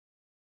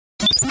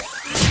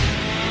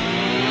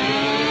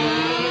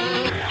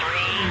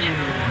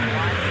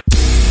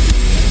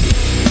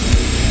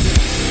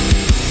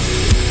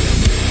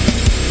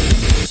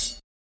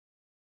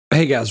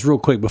Hey guys, real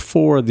quick,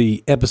 before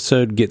the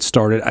episode gets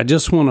started, I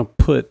just want to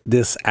put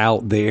this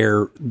out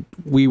there.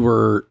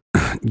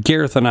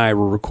 Gareth and I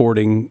were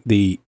recording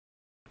the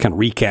kind of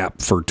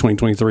recap for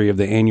 2023 of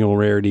the annual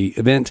Rarity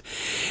event,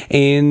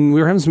 and we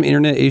were having some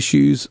internet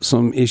issues,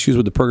 some issues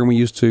with the program we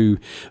used to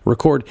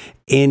record,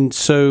 and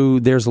so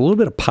there's a little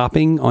bit of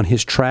popping on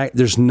his track.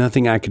 There's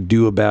nothing I could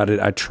do about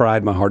it. I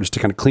tried my hardest to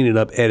kind of clean it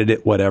up, edit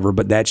it, whatever,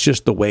 but that's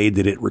just the way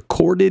that it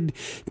recorded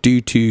due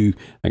to,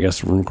 I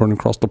guess, we're recording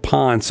across the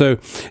pond. So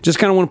just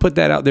kind of want to put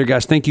that out there,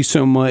 guys. Thank you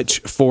so much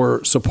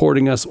for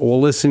supporting us or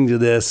listening to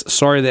this.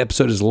 Sorry the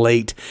episode is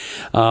late,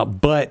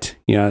 but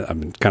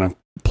I'm kind of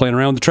playing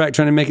around with the track,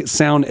 trying to make it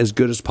sound as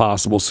good as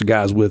possible. So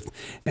guys, with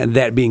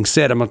that being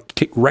said, I'm going to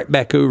kick right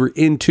back over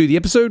into the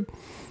episode.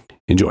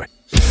 Enjoy.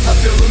 I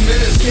feel the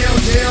minutes count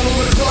down on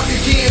the clock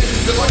again.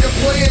 Feel like I'm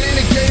playing in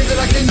a game that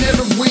I can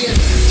never win.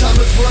 Time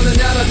is running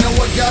out, I know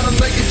I gotta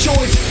make a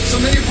choice.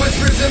 So many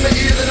whispers in my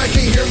ear that I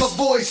can't hear my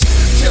voice.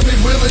 Tell me,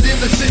 will it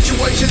end the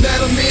situation that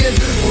I'm in?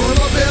 Or am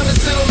I bound to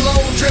sit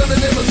alone,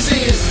 drowning in my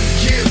sins?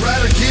 Get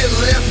right or get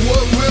left,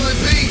 what will it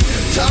be?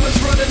 Time is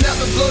running out,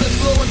 the blood is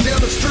flowing down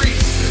the streets.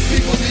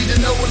 People need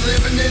to know we're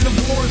living in a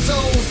war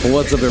zone.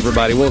 What's up,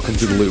 everybody? Welcome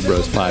to the Loot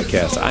Bros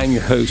Podcast. I'm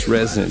your host,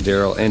 Resident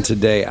Daryl, and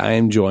today I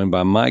am joined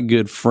by my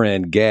good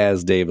friend,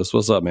 Gaz Davis.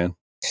 What's up, man?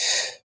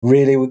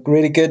 Really,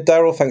 really good,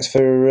 Daryl. Thanks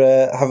for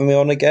having me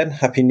on again.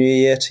 Happy New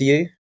Year to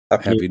you.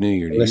 Happy New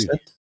Year to you.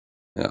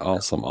 Yeah,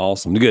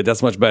 awesome. Good.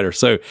 That's much better.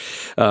 So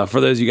for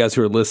those of you guys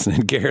who are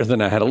listening, Gareth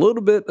and I had a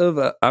little bit of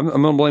I'm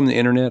going to blame the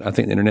internet. I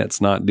think the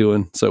internet's not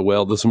doing so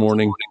well this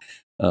morning,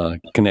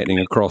 connecting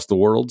across the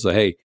world. So,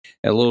 hey,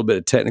 had a little bit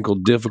of technical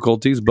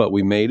difficulties, but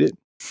we made it.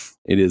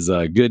 It is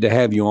good to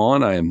have you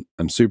on.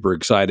 I'm super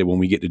excited when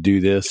we get to do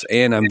this,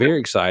 and I'm very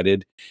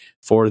excited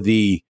for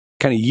the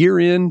kind of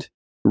year-end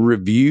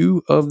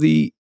review of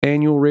the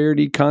annual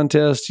Rarity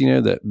contest. You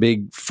know, that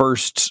big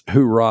first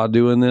hoorah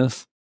doing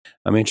this.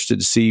 I'm interested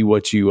to see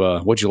what you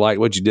like,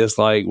 what you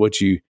dislike,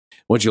 what you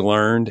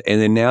learned,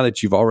 and then now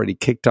that you've already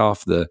kicked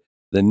off the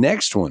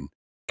next one,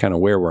 kind of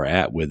where we're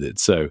at with it.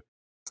 So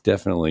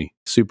definitely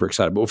super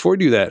excited. But before we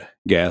do that,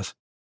 Gaz,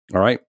 all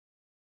right,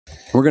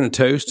 we're going to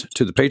toast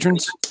to the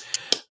patrons.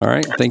 All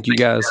right, thank you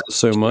guys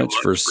so much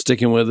for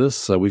sticking with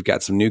us. We've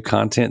got some new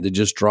content that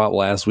just dropped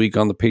last week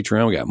on the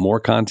Patreon. We got more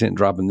content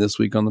dropping this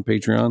week on the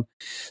Patreon.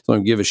 So I'm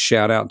going to give a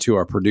shout out to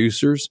our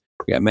producers.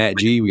 We got Matt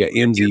G, we got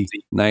MZ,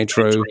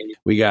 Nitro,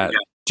 we got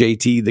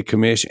JT, the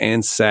Commish,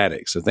 and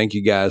Sadik. So thank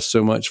you guys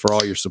so much for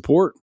all your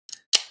support.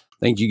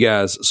 Thank you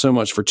guys so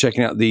much for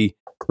checking out the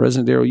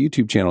Resident Daryl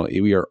YouTube channel.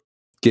 We are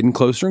getting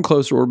closer and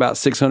closer. We're about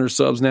 600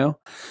 subs now.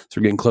 So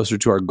we're getting closer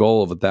to our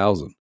goal of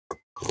 1,000.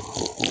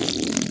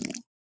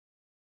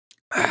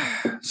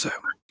 So,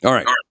 all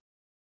right.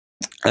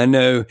 I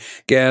know,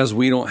 Gaz,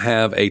 we don't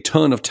have a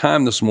ton of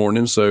time this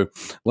morning, so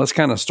let's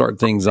kind of start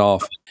things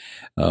off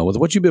with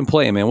what you've been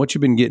playing, man. What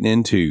you've been getting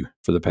into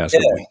for the past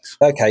couple weeks.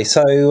 Okay,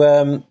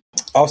 so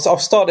I'll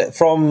start it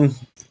from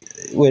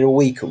we're a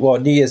week. Well,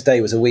 New Year's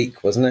Day was a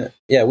week, wasn't it?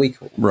 Yeah, a week.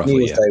 Roughly, New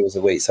Year's Day was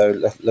a week. So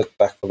look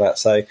back on that.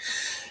 So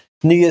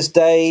New Year's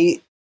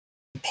Day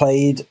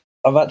played.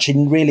 I'm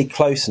actually really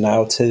close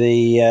now to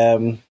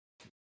the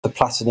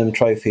Platinum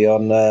Trophy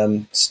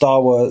on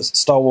Star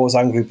Wars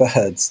Angry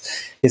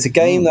Birds. It's a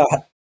game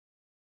that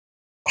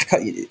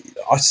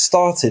I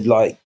started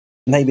like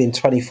maybe in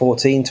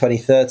 2014,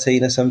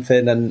 2013 or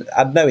something, and I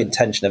had no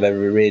intention of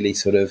ever really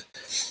sort of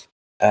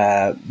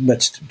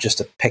much just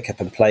a pick up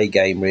and play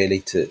game really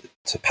to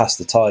pass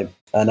the time.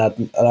 And I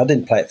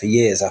didn't play it for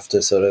years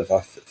after sort of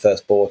I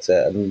first bought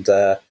it, and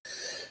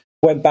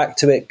went back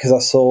to it because I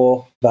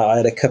saw that I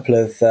had a couple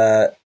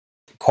of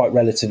quite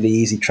relatively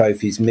easy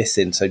trophies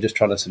missing, so just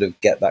trying to sort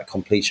of get that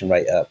completion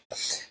rate up.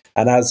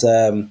 And as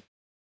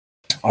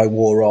I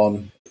wore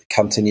on,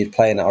 continued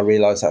playing it, I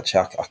realised actually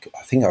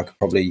I think I could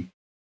probably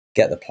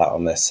get the plat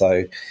on this.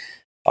 So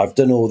I've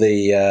done all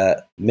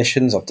the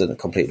missions,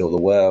 completed all the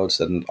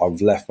worlds, and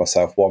I've left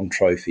myself one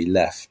trophy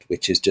left,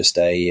 which is just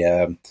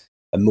a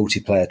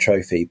multiplayer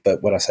trophy.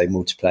 But when I say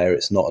multiplayer,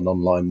 it's not an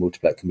online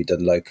multiplayer. It can be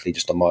done locally,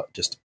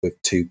 just with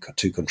two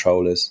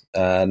controllers,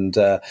 and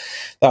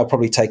that'll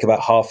probably take about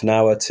half an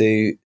hour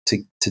to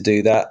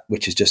do that,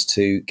 which is just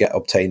to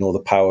obtain all the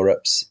power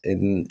ups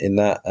in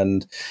that.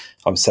 And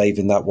I'm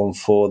saving that one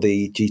for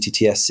the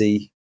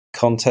GTTSC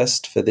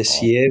contest for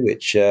this year,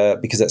 which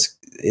because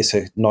it's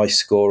a nice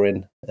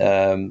scoring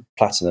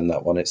platinum.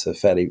 That one, it's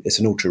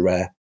an ultra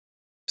rare,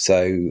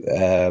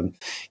 so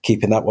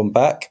keeping that one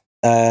back.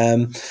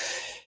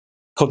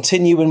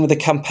 Continuing with the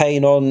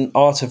campaign on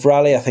Art of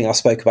Rally, I think I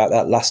spoke about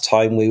that last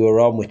time we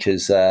were on, which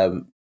is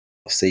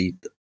obviously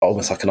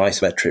almost like an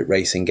isometric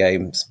racing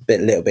game. It's a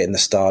little bit in the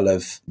style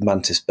of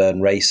Mantis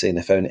Burn Racing,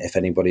 if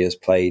anybody has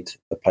played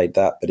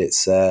that, but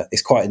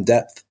it's quite in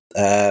depth.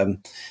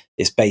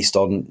 It's based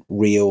on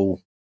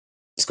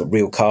it's got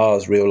real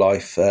cars, real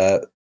life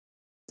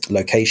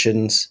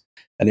locations,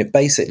 and it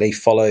basically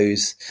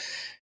follows.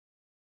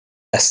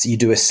 You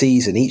do a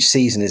season. Each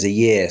season is a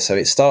year, so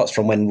it starts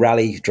from when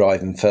rally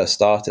driving first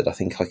started. I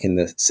think like in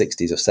the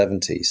 60s or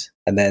 70s,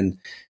 and then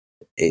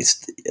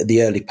it's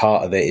the early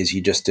part of it is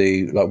you just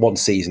do like one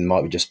season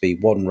might just be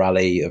one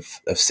rally of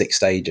 6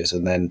 stages,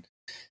 and then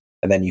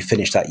you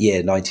finish that year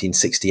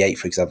 1968,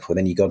 for example, and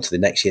then you go on to the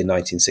next year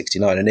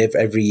 1969, and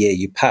every year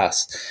you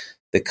pass,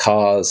 the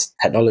car's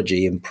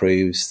technology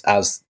improves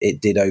as it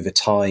did over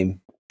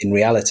time in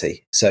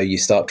reality. So you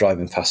start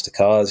driving faster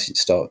cars, you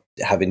start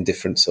having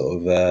different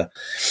sort of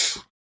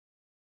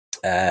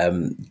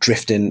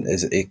drifting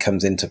as it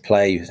comes into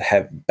play, you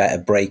have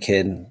better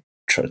braking,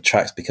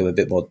 tracks become a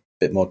bit more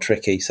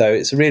tricky. So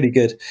it's a really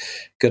good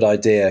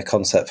idea,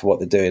 concept for what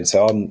they're doing.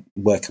 So I'm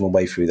working my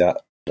way through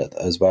that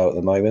as well at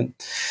the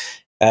moment.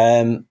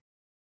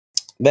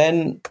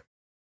 Then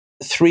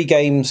 3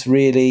 games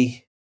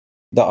really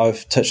that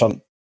I've touched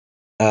on.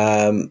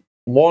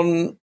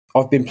 One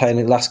I've been playing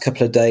the last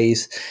couple of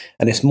days,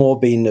 and it's more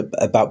been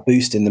about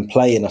boosting than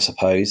playing, I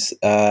suppose,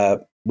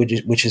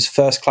 which is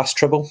First Class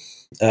Trouble,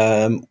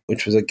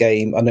 which was a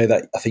game. I know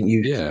that I think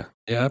you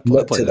I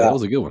played that. That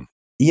was a good one.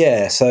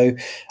 Yeah, so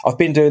I've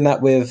been doing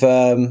that with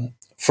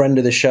friend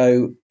of the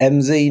show,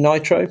 MZ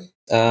Nitro,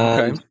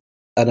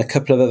 and a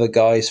couple of other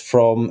guys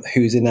from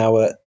who's in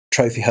our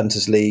Trophy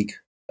Hunters League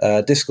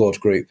Discord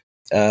group.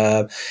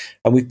 And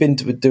we've been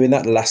doing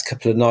that the last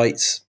couple of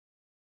nights,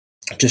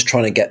 just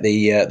trying to get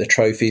the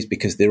trophies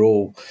because they're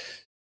all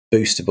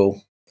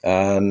boostable.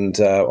 And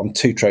I'm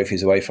 2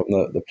 trophies away from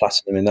the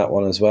platinum in that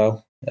one as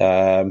well.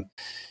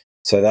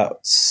 So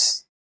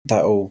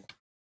that'll...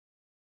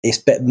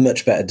 It's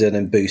much better done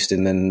in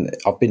boosting than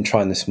I've been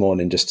trying this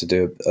morning just to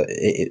do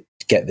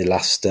get the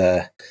last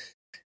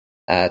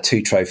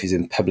 2 trophies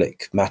in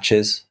public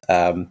matches.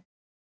 The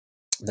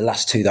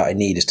last 2 that I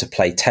need is to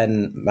play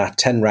 10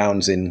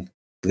 rounds in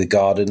the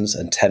gardens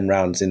and 10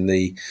 rounds in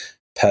the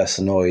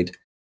personoid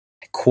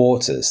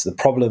quarters. The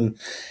problem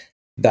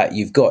that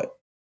you've got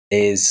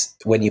is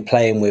when you're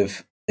playing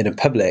in a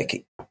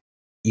public,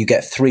 you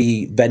get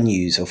 3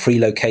 venues or 3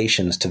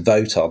 locations to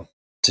vote on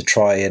to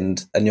try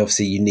and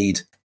obviously you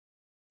need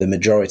the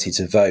majority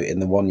to vote in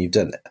the one you've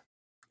done.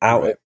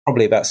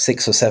 Probably about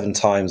 6 or 7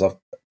 times I've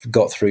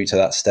got through to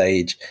that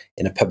stage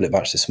in a public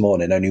match this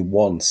morning. Only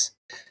once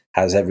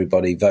has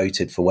everybody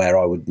voted for where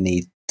I would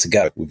need to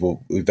go.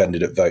 We've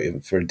ended up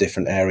voting for a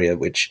different area,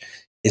 which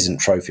isn't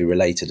trophy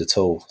related at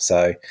all.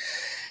 So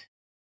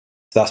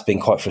that's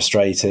been quite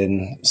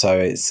frustrating. So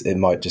it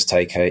might just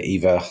take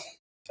either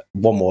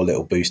one more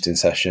little boosting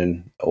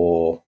session,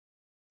 or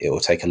it will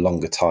take a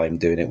longer time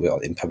doing it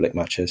in public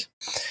matches.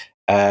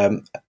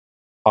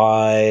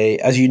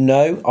 As you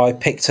know, I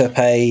picked up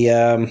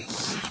a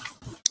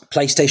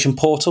PlayStation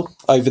Portal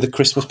over the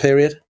Christmas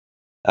period,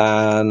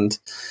 and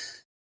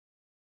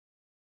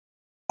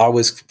I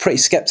was pretty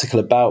skeptical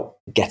about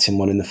getting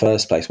one in the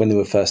first place when they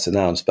were first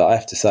announced. But I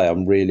have to say,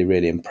 I'm really,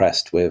 really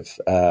impressed with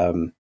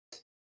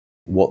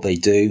what they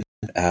do,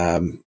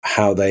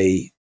 how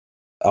they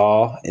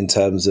are in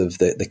terms of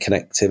the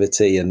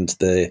connectivity, and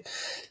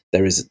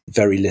there is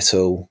very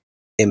little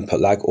input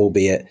lag,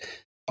 albeit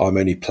I'm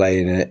only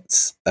playing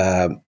it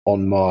I've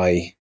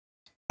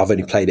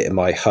only played it in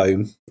my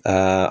home.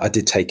 I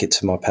did take it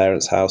to my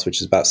parents' house, which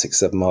is about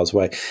 6-7 miles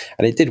away,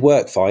 and it did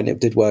work fine. It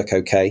did work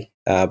okay,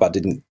 but I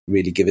didn't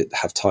really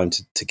have time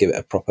to give it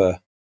a proper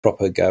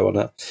go on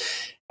it.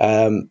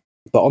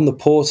 But on the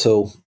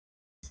Portal,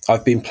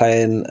 I've been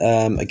playing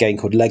a game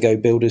called Lego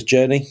Builder's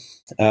Journey,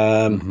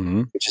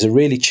 which is a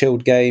really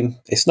chilled game.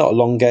 It's not a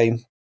long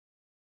game,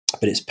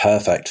 but it's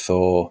perfect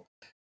for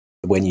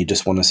when you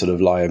just want to sort of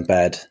lie in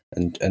bed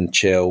and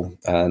chill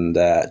and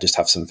just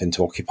have something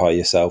to occupy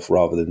yourself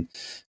rather than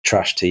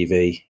trash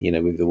TV,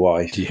 with the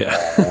wife.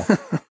 Yeah.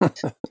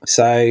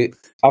 So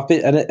I've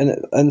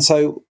been, and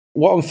so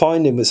what I'm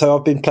finding, so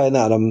I've been playing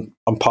that, and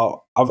I'm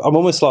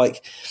almost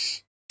like,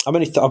 I'm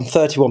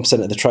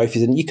 31% of the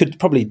trophies, and you could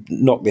probably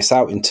knock this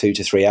out in 2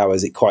 to 3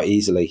 hours quite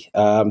easily.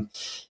 But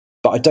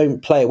I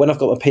don't play it when I've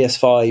got my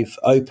PS5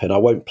 open. I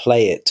won't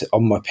play it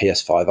on my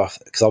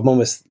PS5 because I'm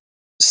almost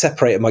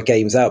separated my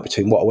games out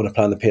between what I want to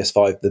play on the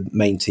PS5, the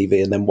main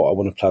TV, and then what I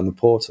want to play on the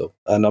Portal.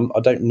 And I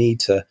don't need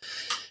to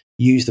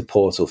use the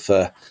Portal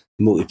for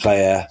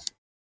multiplayer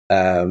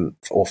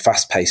or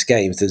fast-paced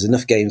games. There's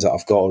enough games that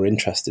I've got or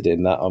interested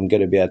in that I'm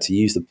going to be able to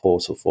use the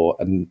Portal for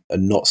and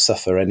not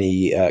suffer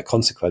any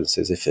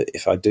consequences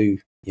if I do,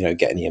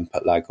 get any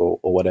input lag or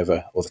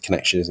whatever, or the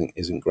connection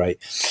isn't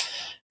great.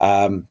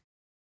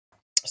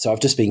 So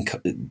I've just been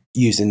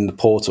using the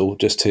Portal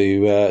just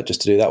to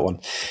do that one,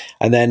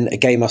 and then a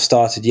game I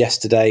started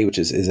yesterday, which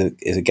is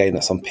a game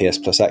that's on PS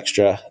Plus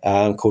Extra,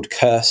 called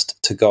Cursed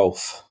to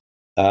Golf,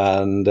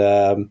 and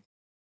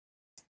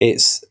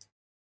it's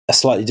a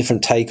slightly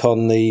different take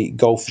on the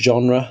golf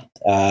genre,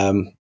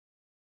 but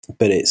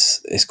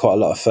it's quite a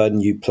lot of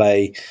fun. You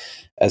play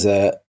as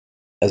a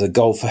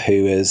golfer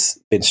who has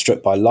been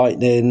struck by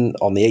lightning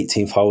on the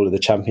 18th hole of the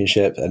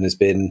championship and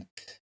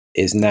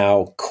is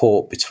now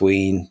caught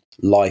between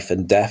life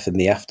and death and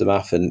the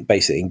aftermath, and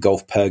basically in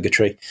golf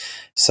purgatory.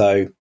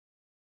 So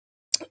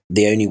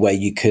the only way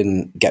you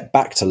can get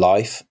back to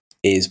life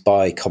is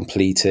by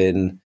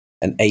completing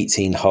an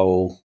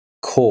 18-hole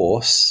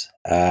course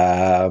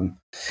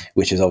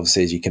which is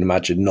obviously, as you can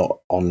imagine, not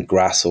on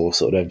grass or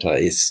sort of,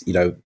 it's,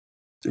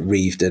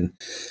 reeved in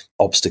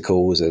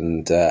obstacles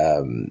and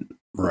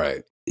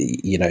right.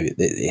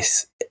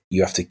 It's,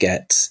 you have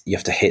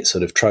to hit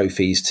sort of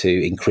trophies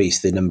to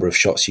increase the number of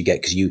shots you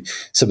get, because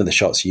some of the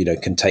shots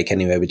can take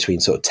anywhere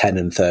between sort of 10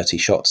 and 30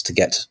 shots to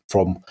get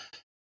from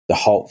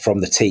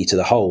the tee to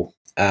the hole.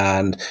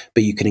 But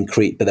you can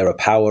increase, but there are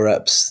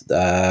power-ups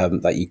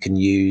that you can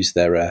use.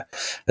 There are,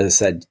 as I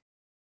said,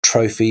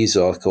 trophies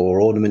or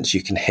ornaments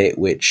you can hit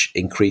which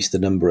increase the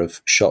number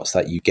of shots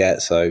that you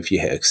get. So if you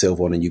hit a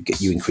silver one and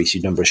you increase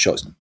your number of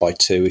shots by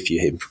 2, if you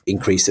hit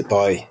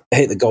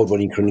the gold one,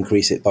 you can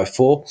increase it by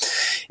 4.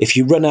 If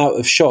you run out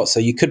of shots, so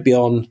you could be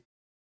on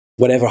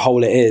whatever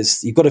hole it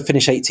is, you've got to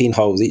finish 18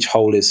 holes. Each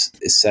hole is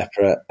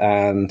separate,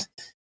 and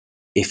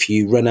if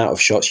you run out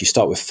of shots, you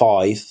start with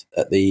 5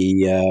 at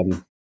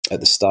the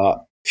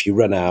start. If you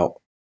run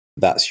out,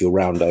 that's your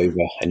round over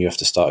and you have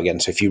to start again.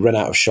 So if you run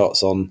out of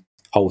shots on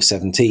hole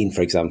 17,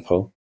 for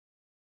example,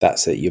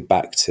 that's it. You're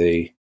back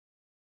to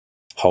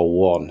hole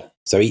 1.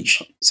 So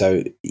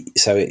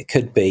it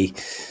could be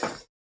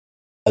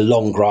a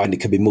long grind.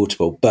 It could be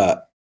multiple,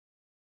 but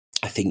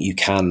I think you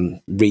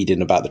can,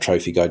 reading about the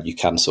trophy guide, you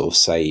can sort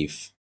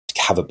of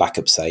have a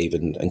backup save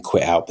and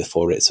quit out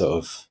before it sort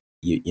of,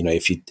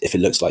 if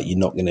it looks like you're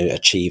not going to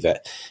achieve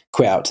it,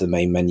 quit out to the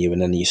main menu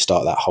and then you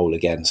start that hole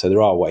again. So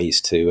there are ways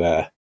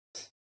to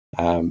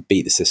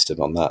beat the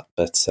system on that,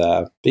 but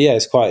yeah,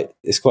 it's quite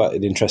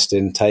an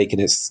interesting take, and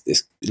it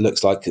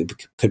looks like it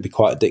could be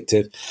quite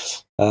addictive,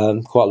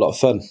 quite a lot of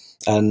fun,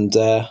 and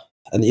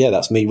yeah,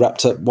 that's me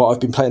wrapped up what I've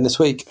been playing this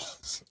week.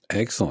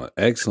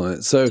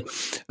 Excellent. So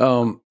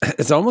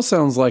it almost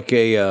sounds like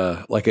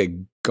a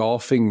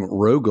golfing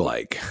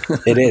roguelike.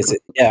 It is.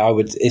 Yeah,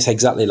 it's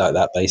exactly like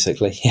that,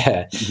 basically.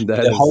 Yeah,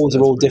 the holes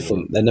are all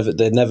different. Cool.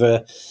 They're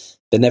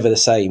never the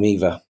same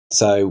either.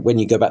 So when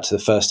you go back to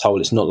the first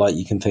hole, it's not like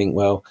you can think,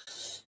 well,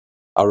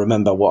 I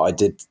remember what I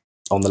did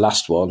on the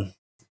last one,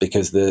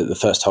 because the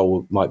first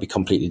hole might be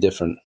completely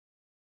different.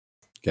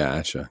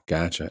 Gotcha.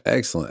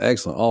 Excellent.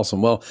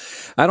 Awesome. Well,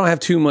 I don't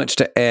have too much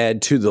to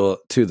add to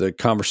the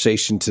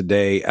conversation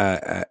today.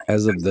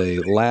 As of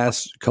the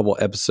last couple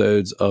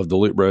episodes of the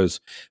Loot Bros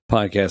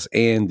podcast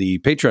and the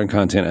Patreon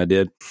content I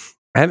did,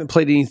 I haven't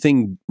played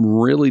anything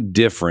really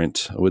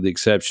different, with the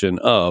exception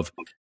of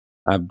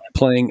I'm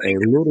playing a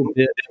little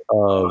bit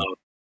of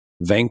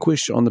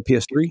Vanquish on the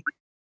PS3.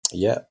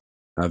 Yeah.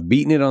 I've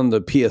beaten it on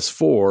the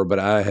PS4, but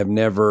I have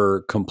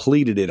never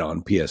completed it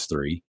on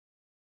PS3.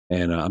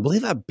 And I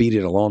believe I beat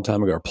it a long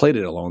time ago, or played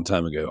it a long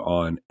time ago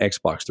on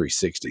Xbox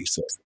 360.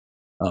 So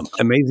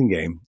amazing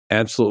game.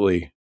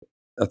 Absolutely.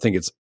 I think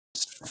it's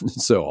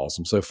so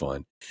awesome, so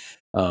fun.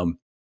 But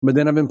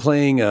then I've been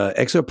playing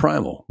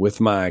Exoprimal with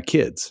my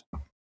kids.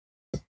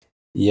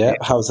 Yeah,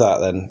 how's that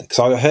then? Because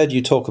I heard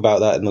you talk about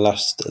that in the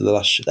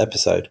last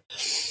episode.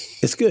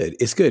 It's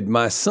good.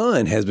 My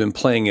son has been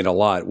playing it a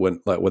lot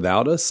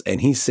without us, and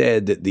he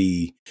said that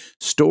the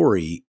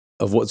story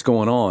of what's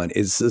going on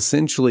is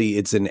essentially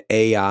it's an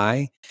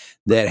AI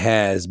that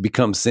has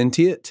become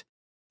sentient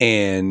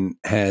and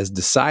has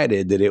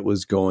decided that it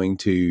was going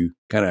to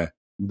kind of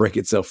break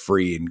itself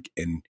free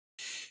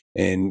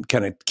and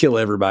kind of kill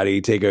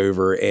everybody, take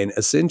over. And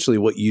essentially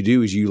what you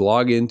do is you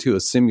log into a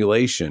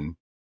simulation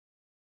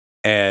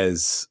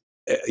as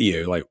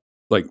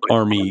like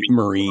Army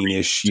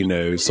Marine-ish,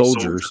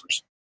 soldiers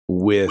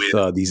with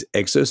these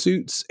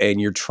exosuits,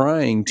 and you're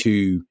trying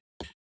to,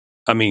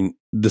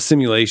 the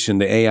simulation,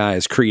 the AI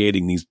is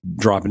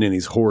dropping in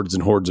these hordes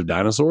and hordes of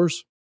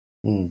dinosaurs,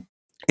 and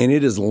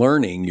it is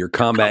learning your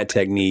combat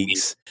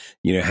techniques,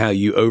 how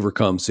you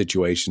overcome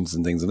situations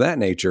and things of that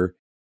nature.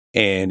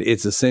 And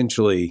it's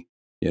essentially,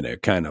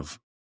 kind of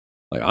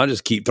like, I'll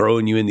just keep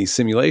throwing you in these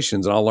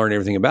simulations and I'll learn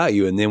everything about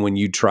you. And then when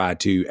you try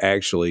to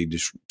actually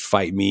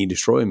fight me,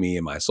 destroy me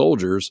and my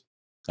soldiers,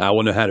 I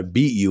will know how to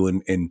beat you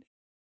and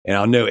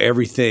I'll know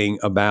everything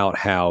about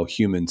how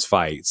humans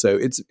fight. So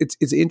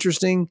it's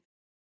interesting.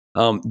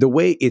 The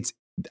way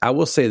I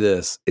will say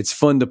this, it's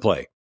fun to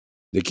play.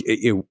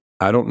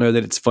 I don't know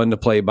that it's fun to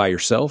play by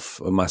yourself.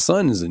 My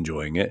son is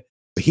enjoying it,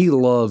 but he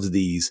loves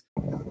these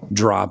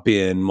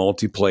drop-in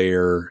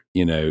multiplayer,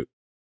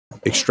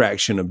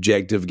 extraction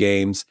objective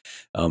games.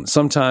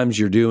 Sometimes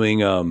you're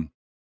doing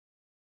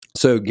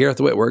so Gareth,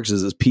 the way it works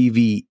is it's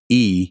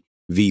PvE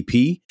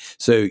VP.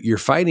 So you're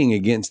fighting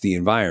against the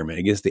environment,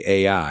 against the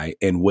AI,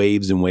 and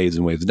waves and waves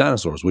and waves of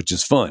dinosaurs, which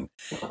is fun.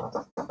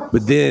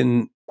 But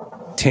then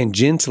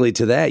tangentially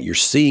to that, you're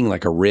seeing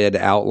like a red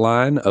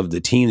outline of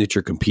the team that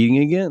you're competing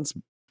against.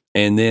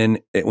 And then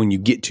when you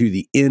get to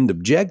the end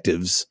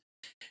objectives,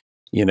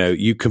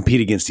 you compete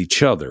against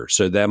each other.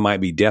 So that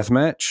might be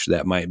deathmatch.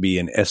 That might be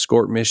an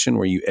escort mission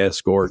where you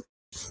escort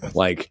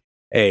like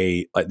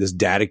this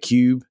data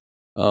cube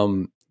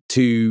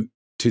to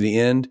the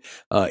end.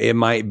 It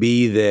might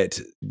be that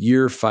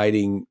you're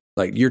fighting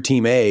like your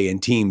team A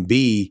and team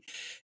B.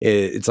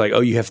 It's like,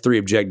 you have 3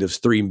 objectives,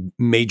 3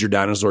 major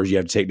dinosaurs you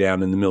have to take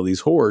down in the middle of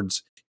these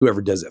hordes.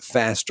 Whoever does it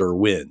faster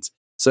wins.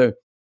 So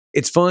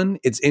it's fun.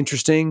 It's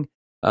interesting.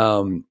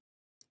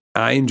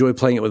 I enjoy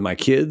playing it with my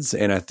kids,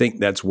 and I think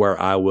that's where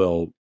I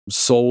will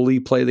solely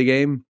play the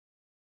game.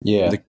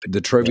 Yeah.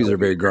 The trophies are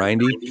very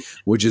grindy,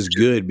 which is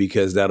good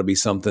because that'll be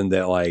something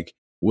that like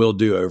we'll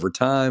do over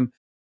time.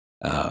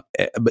 But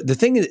the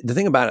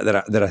thing about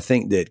it that I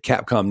think that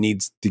Capcom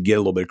needs to get a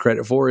little bit of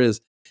credit for is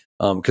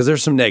because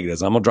there's some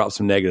negatives. I'm gonna drop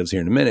some negatives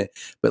here in a minute,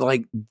 but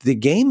like the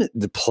game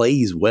that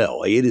plays well,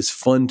 like, it is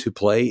fun to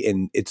play,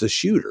 and it's a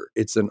shooter.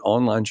 It's an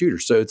online shooter,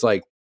 so it's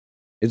like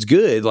it's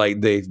good.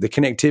 Like the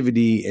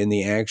connectivity and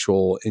the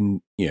actual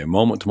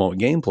moment to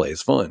moment gameplay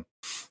is fun.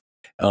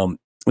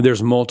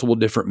 There's multiple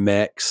different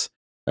mechs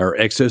or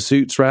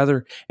exosuits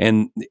rather,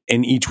 and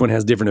each one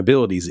has different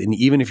abilities. And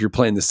even if you're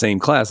playing the same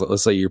class,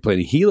 let's say you're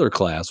playing a healer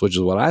class, which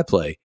is what I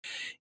play,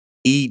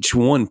 each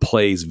one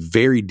plays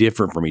very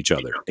different from each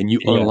other, and you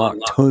unlock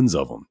tons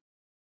of them.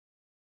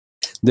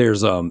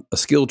 There's a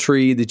skill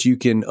tree that you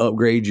can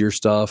upgrade your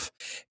stuff,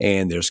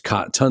 and there's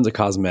tons of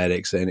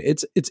cosmetics, and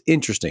it's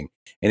interesting.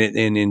 And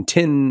in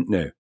 10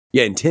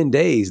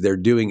 days they're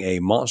doing a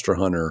Monster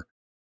Hunter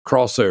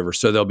crossover,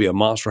 so there'll be a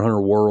Monster Hunter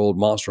World,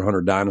 Monster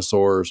Hunter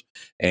Dinosaurs,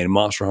 and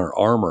Monster Hunter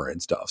Armor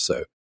and stuff.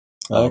 So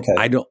okay,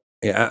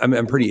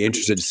 I'm pretty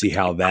interested to see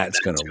how that's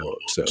going to look.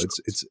 So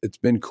it's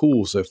been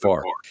cool so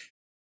far.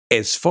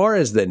 As far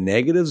as the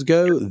negatives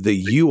go,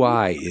 the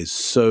UI is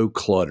so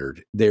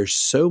cluttered. There's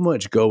so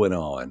much going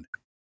on,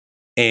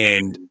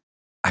 and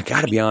I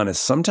got to be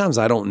honest. Sometimes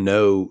I don't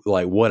know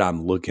like what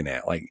I'm looking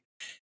at. Like,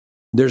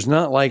 there's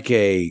not like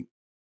a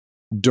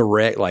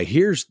direct, like,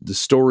 here's the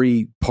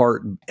story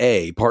part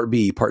A, part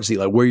B, part C,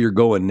 like where you're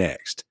going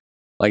next.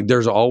 Like,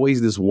 there's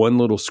always this one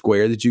little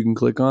square that you can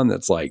click on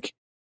that's like,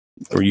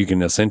 or you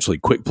can essentially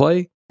quick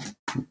play.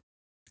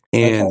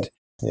 And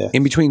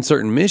in between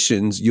certain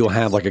missions, you'll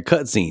have like a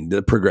cutscene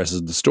that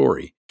progresses the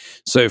story.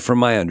 So from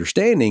my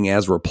understanding,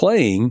 as we're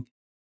playing,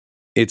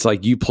 it's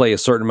like you play a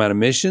certain amount of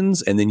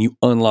missions and then you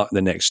unlock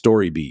the next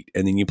story beat.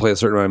 And then you play a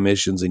certain amount of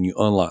missions and you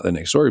unlock the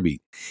next story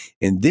beat.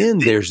 And then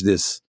there's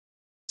this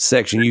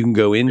section you can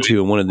go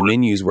into in one of the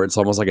menus where it's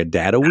almost like a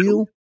data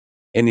wheel.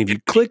 And if you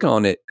click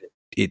on it,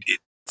 it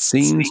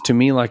seems to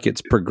me like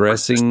it's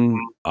progressing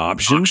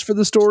options for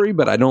the story,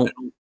 but I don't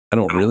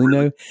really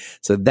know.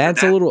 So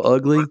that's a little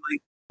ugly.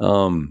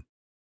 And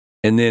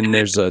then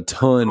there's a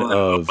ton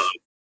of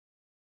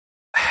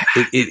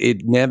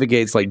it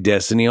navigates like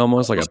Destiny,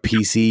 almost like a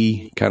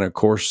PC kind of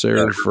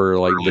Corsair for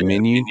like the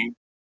menu.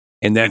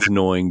 And that's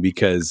annoying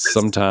because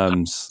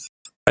sometimes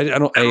I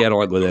don't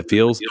like the way that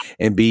feels,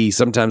 and B,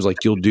 sometimes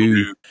like you'll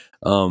do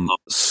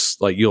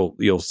like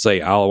you'll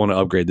say, I want to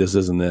upgrade this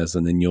and this,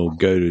 and then you'll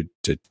go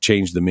to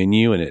change the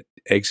menu and it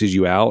X's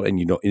you out, and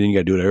then you got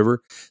to do it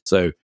over.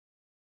 So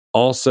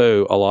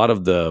also a lot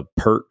of the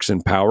perks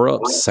and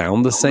power-ups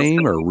sound the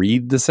same or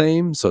read the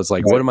same. So it's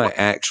like, what am I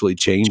actually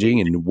changing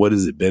and what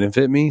does it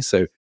benefit me?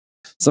 So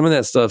some of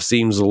that stuff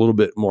seems a little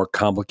bit more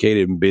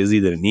complicated and busy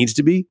than it needs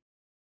to be.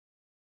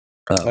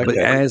 But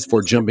as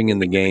for jumping in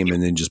the game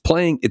and then just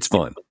playing, it's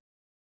fun.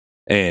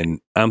 And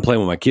I'm playing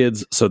with my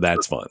kids, so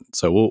that's fun.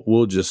 So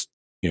we'll just,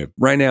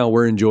 right now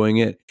we're enjoying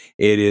it.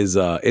 It is,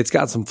 it's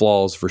got some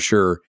flaws for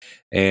sure.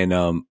 And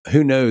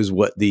who knows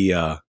what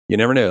the, you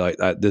never know,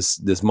 like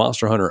this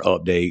Monster Hunter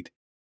update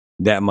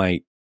they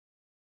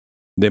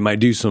might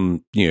do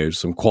some,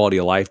 some quality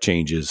of life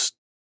changes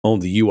on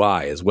the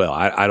UI as well.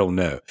 I don't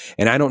know.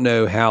 And I don't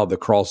know how the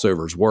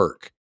crossovers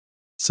work.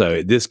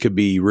 So this could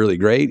be really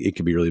great. It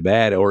could be really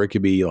bad, or it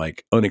could be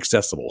like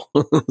unaccessible.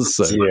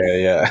 So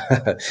yeah.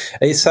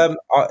 It's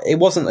it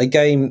wasn't a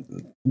game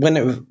when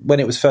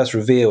it was first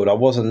revealed. I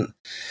was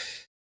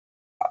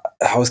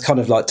kind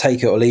of like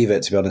take it or leave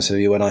it, to be honest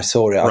with you. When I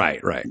saw it,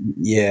 right.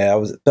 Yeah, I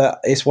was. But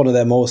it's one of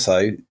them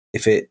also.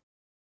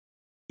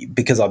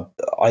 Because I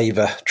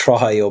either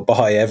try or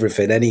buy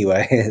everything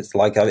anyway. It's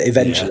like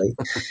eventually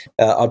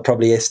I'd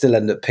probably still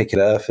end up picking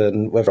it up,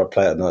 and whether I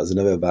play it or not is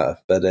another matter.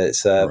 But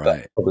it's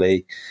but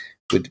probably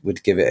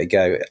would give it a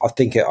go. I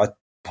think I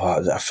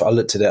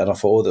looked at it and I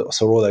thought, I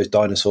saw all those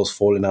dinosaurs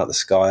falling out the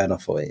sky, and I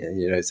thought,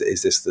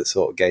 is this the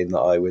sort of game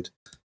that I would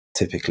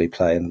typically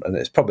play? And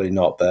it's probably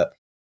not. But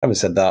having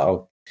said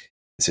that,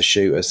 it's a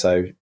shooter,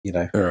 so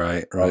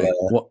Right.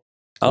 Well,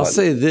 I'll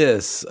say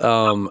this.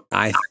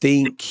 I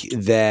think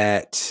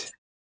that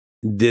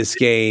this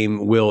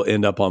game will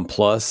end up on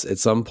Plus at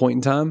some point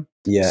in time.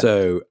 Yeah.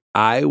 So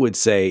I would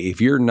say if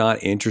you're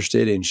not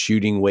interested in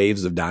shooting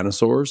waves of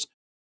dinosaurs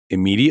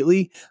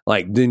immediately,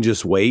 then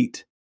just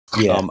wait.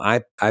 Yeah.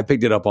 I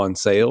picked it up on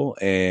sale,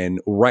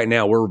 and right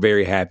now we're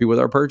very happy with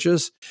our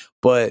purchase.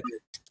 But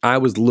I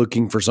was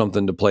looking for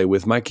something to play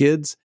with my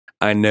kids.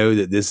 I know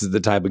that this is the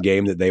type of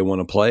game that they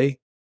want to play.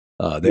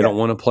 They don't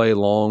want to play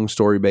long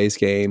story-based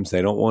games.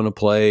 They don't want to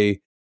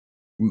play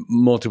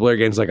multiplayer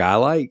games like I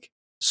like.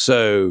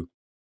 So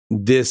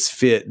this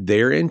fit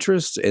their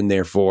interest, and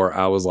therefore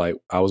I was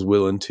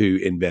willing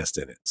to invest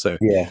in it. So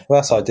well,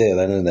 that's ideal,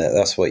 then, isn't it?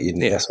 That's what you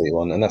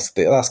want, and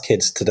that's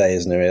kids today,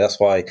 isn't it? That's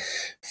why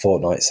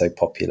Fortnite's so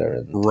popular.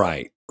 And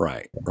right.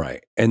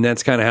 And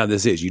that's kind of how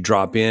this is. You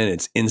drop in,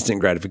 it's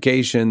instant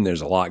gratification.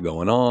 There's a lot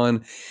going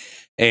on.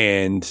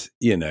 And,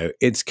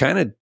 it's kind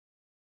of,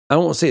 I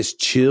don't want to say it's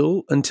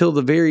chill until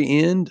the very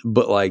end,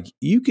 but like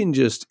you can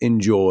just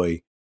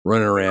enjoy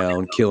running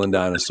around, killing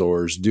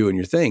dinosaurs, doing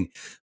your thing.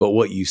 But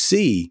what you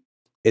see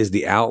is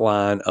the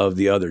outline of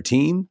the other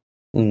team.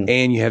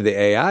 And you have the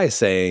AI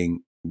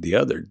saying the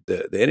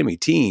enemy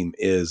team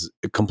is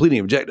completing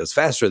objectives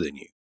faster than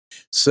you.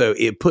 So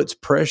it puts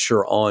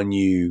pressure on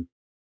you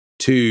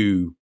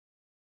to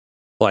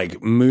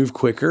like move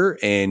quicker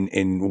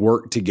and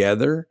work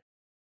together.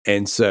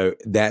 And so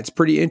that's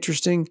pretty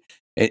interesting.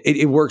 And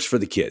it works for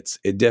the kids.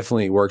 It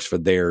definitely works for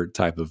their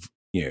type of,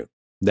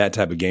 that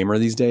type of gamer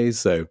these days.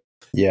 So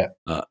yeah,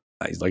 like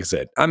I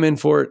said, I'm in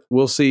for it.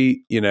 We'll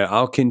see.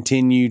 I'll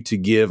continue to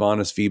give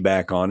honest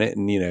feedback on it.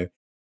 And,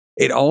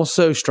 it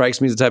also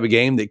strikes me as the type of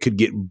game that could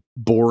get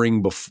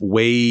boring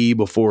way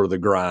before the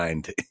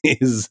grind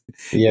is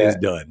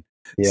done.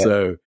 Yeah.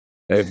 So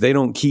if they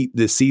don't keep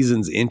the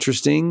seasons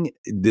interesting,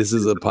 it's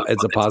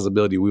a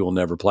possibility we will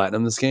never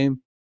platinum this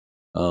game.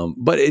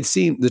 But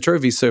the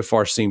trophies so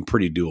far seem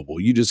pretty doable.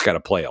 You just got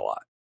to play a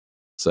lot.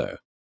 So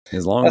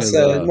as long as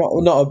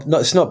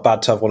it's not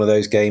bad to have one of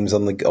those games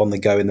on the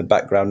go in the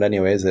background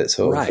anyway, is it?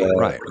 Right.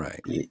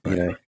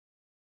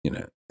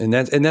 And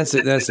that's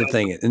the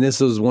thing. And this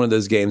is one of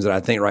those games that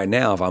I think right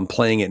now, if I'm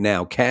playing it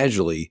now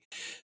casually,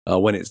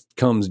 when it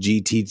comes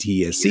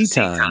GTTSC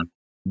time,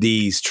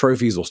 these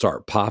trophies will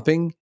start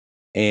popping,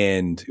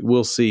 and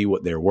we'll see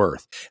what they're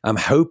worth. I'm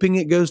hoping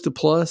it goes to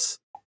Plus.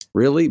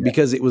 Really? Yeah.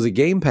 Because it was a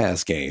Game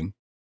Pass game.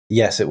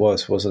 Yes, it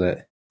was, wasn't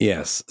it?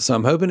 Yes. So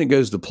I'm hoping it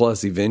goes to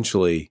Plus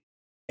eventually.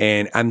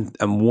 And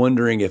I'm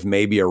wondering if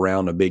maybe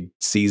around a big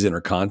season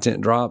or content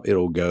drop,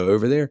 it'll go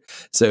over there.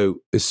 So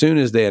as soon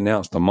as they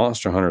announced the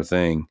Monster Hunter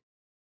thing,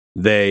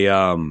 they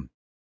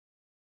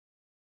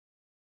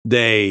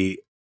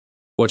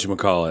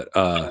whatchamacallit,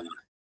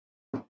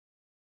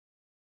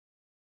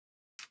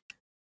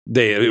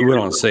 it went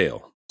on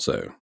sale.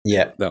 So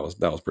yeah, that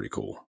was pretty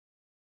cool.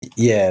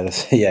 Yeah,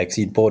 because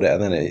you'd bought it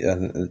and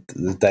then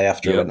the day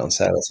after it went on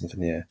sale or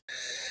something. Yeah.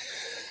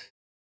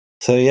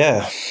 So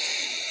yeah,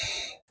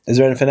 is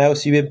there anything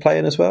else you've been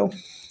playing as well?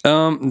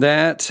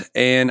 That,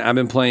 and I've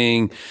been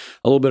playing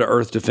a little bit of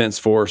Earth Defense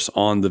Force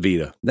on the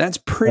Vita. That's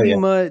pretty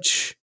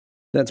much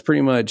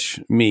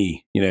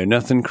me.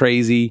 Nothing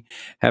crazy.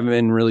 Haven't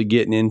been really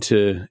getting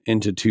into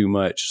too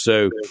much.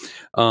 So,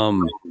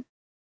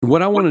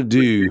 what I want to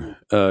do,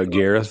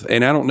 Gareth,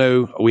 and I don't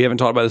know, we haven't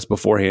talked about this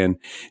beforehand.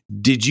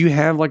 Did you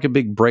have like a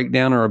big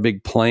breakdown or a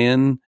big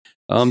plan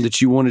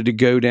that you wanted to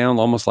go down,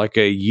 almost like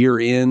a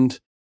year-end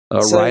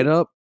write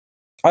up?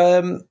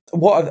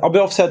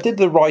 Obviously I did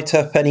the write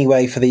up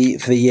anyway for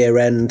the year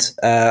end,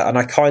 and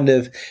I kind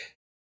of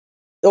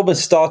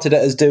almost started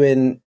it as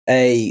doing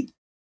a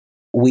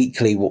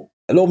weekly,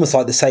 almost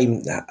like the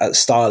same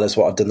style as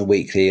what I've done the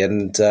weekly,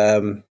 and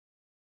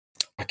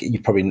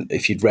you probably,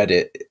 if you'd read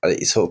it,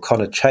 it sort of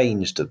kind of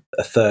changed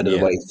a third of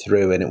the way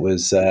through, and it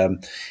was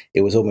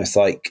almost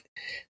like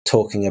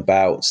talking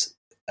about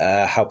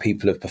how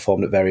people have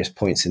performed at various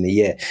points in the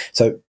year.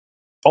 So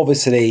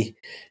obviously,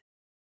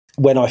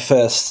 when I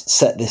first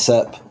set this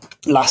up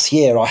last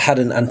year, I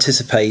hadn't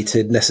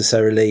anticipated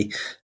necessarily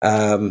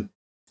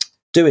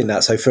doing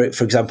that. So for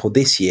example,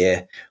 this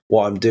year,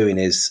 what I'm doing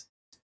is,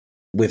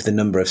 with the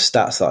number of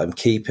stats that I'm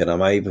keeping,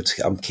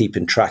 I'm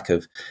keeping track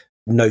of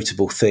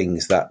notable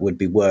things that would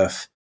be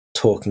worth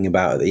talking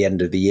about at the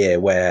end of the year,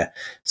 where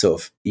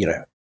sort of,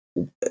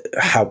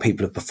 how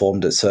people have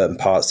performed at certain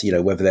parts,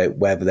 whether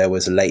there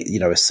was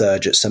a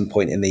surge at some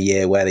point in the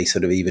year where they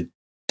sort of either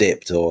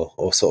dipped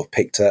or sort of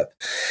picked up.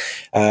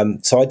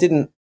 So I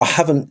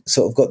haven't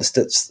sort of got the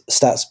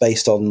stats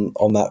based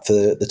on that for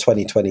the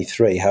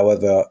 2023.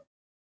 However,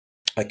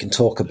 I can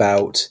talk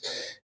about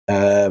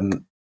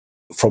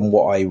from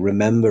what I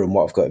remember and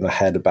what I've got in my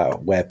head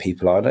about where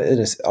people are,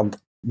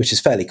 which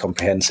is fairly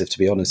comprehensive, to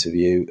be honest with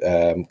you,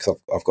 because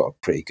I've got a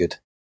pretty good,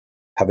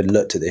 having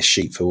looked at this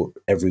sheet for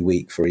every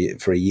week for a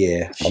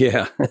year.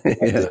 Yeah.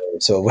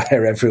 Sort of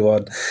where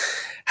everyone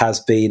has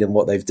been and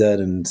what they've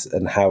done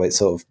and how it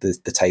sort of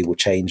the table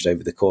changed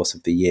over the course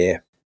of the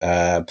year.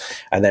 And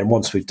then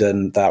once we've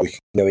done that, we can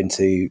go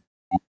into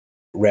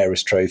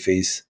rarest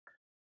trophies.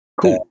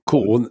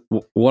 Cool.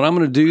 Well, what I'm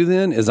going to do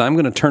then is I'm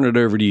going to turn it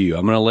over to you.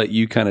 I'm going to let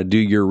you kind of do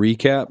your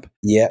recap.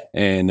 Yeah.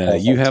 And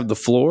you have the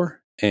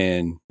floor,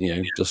 and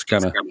just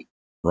kind of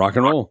rock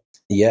and roll.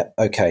 Yeah.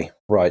 Okay.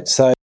 Right.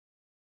 So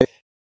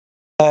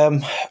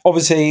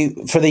obviously,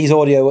 for these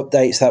audio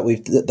updates that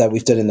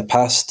we've done in the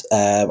past,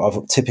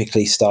 I've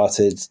typically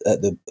started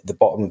at the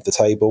bottom of the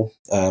table,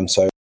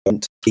 so I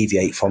won't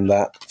deviate from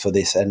that for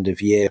this end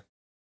of year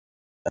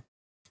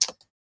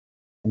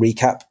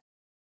recap.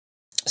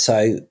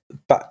 So,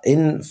 but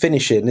in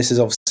finishing, this is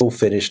obviously all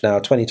finished now,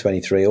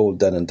 2023, all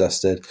done and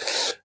dusted.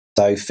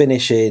 So,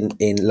 finishing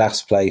in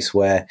last place,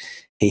 where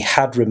he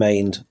had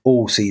remained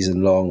all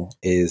season long,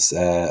 is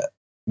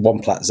One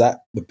Plat Zach,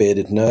 the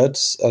Bearded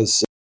Nerds,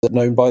 as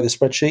known by the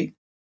spreadsheet.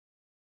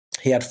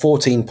 He had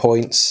 14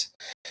 points.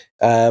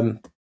 I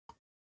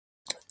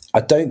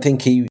don't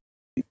think he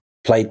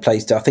played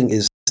PlayStation. I think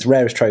his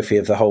rarest trophy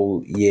of the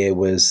whole year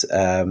was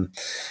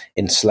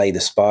in Slay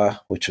the Spire,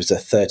 which was a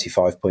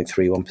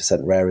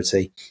 35.31%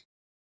 rarity.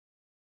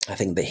 I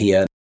think that he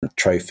earned the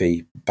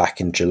trophy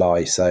back in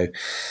July, so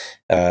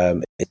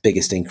his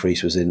biggest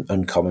increase was in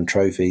uncommon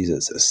trophies.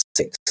 It's a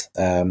 6.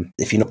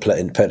 If you're not put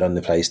it on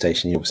the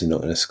PlayStation, you're obviously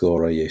not going to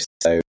score, are you?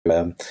 So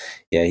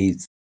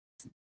he's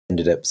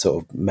ended up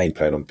sort of main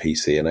playing on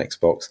PC and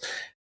Xbox,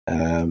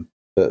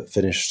 but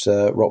finished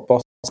rock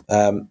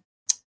bottom.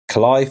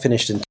 Kalai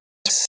finished in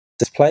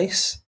 6th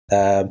place.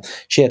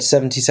 She had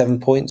 77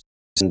 points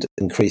and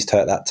increased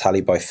that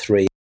tally by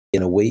 3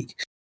 in a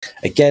week.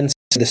 Again,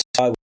 this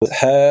was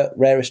her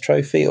rarest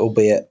trophy,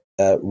 albeit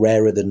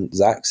rarer than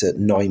Zach's at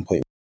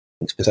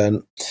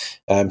 9.6%.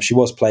 She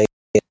was playing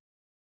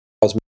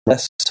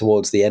less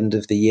towards the end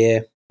of the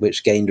year,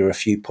 which gained her a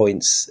few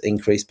points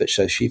increase, but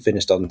so she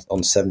finished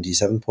on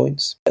 77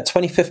 points. At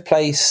 25th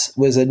place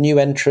was a new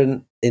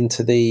entrant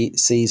into the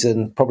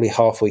season, probably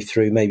halfway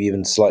through, maybe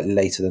even slightly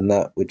later than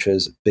that, which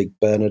was Big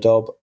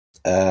Bernadob.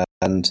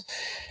 And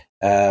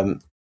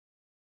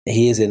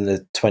he is in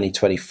the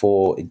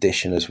 2024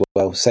 edition as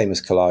well, same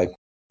as Kalai,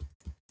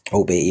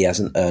 albeit he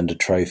hasn't earned a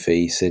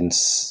trophy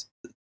since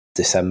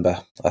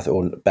December, I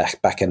thought,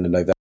 back end of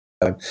November.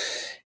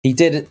 He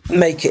did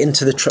make it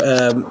into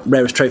the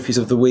rarest trophies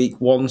of the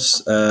week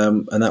once,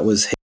 and that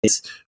was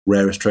his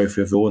rarest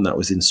trophy of all, and that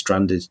was in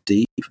Stranded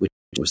Deep, which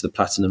was the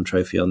platinum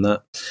trophy on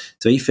that.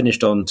 So he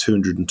finished on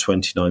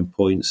 229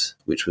 points,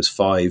 which was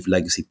 5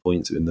 legacy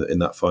points in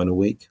that final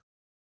week.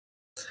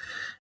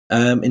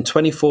 In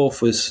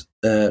 24th was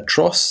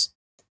Tross,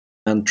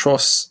 and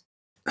Tross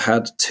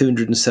had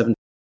 270,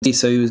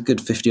 so he was good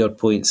 50-odd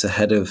points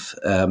ahead of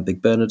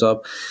Big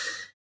Bernadob.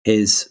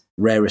 His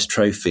rarest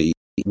trophy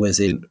was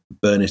in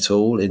Burn It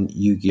All in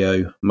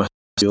Yu-Gi-Oh! Master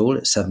Duel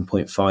at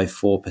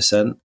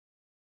 7.54%.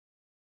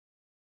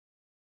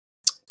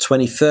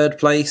 23rd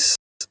place,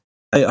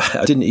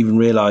 I didn't even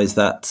realise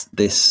that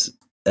this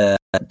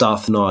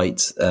Darth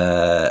Knight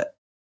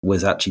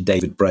was actually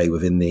David Bray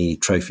within the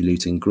trophy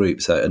looting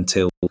group, so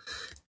until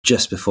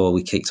just before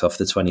we kicked off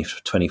the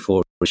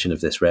 2024 edition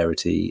of this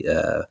rarity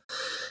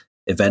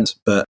event.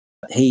 But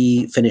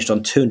he finished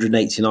on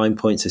 289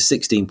 points, so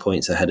 16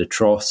 points ahead of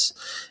Tross.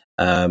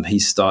 He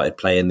started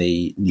playing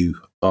the new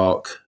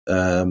Ark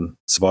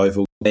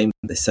survival game,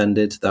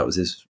 Descended. That was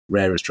his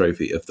rarest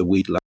trophy of the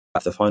week,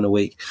 the final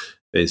week.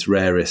 His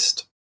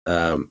rarest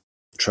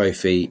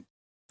trophy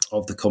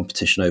of the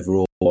competition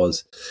overall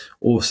was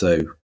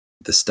also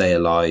the Stay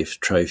Alive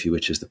trophy,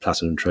 which is the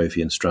platinum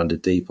trophy in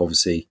Stranded Deep.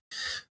 Obviously,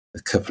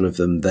 a couple of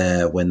them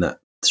there when that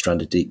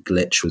Stranded Deep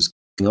glitch was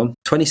going on.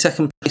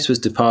 22nd place was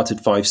Departed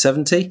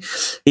 570.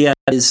 He had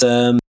his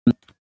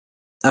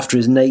after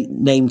his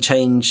name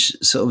change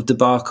sort of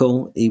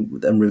debacle, he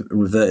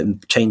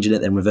changing it,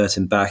 then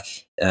reverting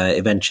back.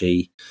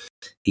 Eventually,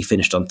 he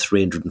finished on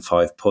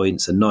 305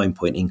 points, a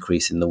 9-point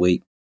increase in the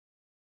week.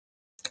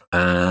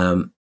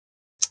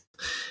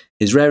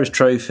 His rarest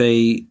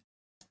trophy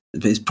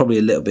is probably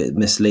a little bit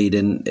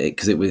misleading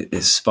because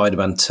it's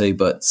Spider-Man 2,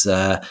 but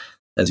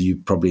as you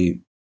probably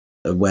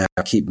aware,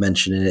 I keep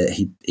mentioning it,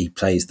 he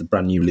plays the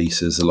brand new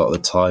releases a lot of the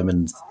time,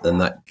 and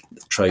that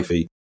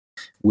trophy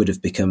would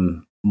have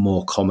become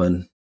more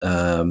common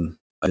over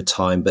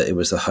time, but it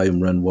was a home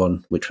run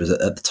one, which was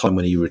at the time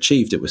when he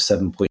achieved it was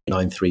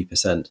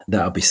 7.93%.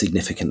 That'll be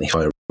significantly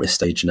higher at this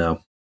stage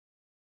now.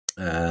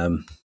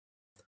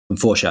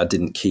 Unfortunately, I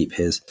didn't keep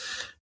his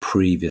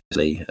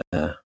previously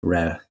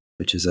rare,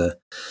 which is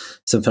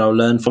something I'll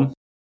learn from.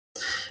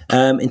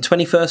 In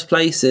 21st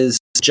place is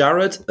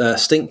Jared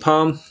Stink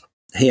Palm.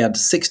 He had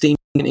 16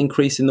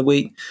 increase in the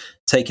week,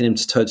 taking him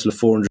to a total of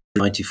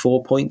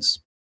 494 points.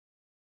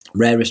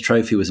 Rarest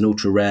trophy was an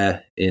ultra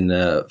rare in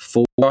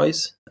Fall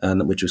Guys,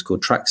 which was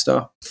called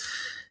Trackstar.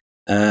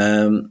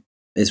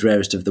 His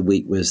rarest of the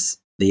week was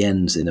the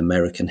Ends in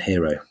American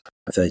Hero,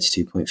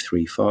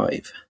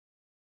 32.35.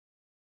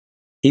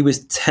 He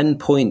was 10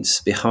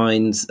 points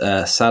behind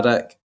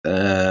Sadak.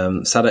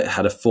 Sadak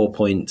had a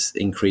 4-point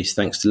increase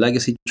thanks to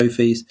legacy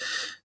trophies,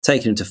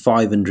 taking him to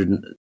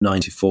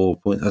 594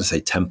 points. I'd say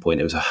 10 point.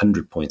 It was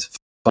 100 points,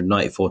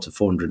 594 to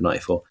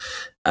 494.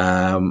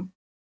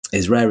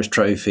 His rarest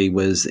trophy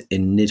was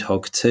in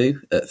Nidhogg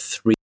 2 at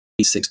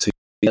 362.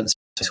 It's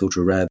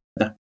ultra rare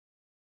there.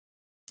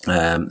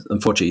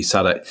 Unfortunately,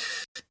 Sadak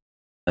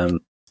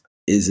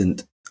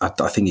isn't.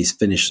 I think he's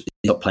finished.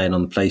 He's not playing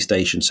on the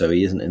PlayStation, so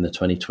he isn't in the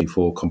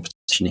 2024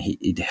 competition.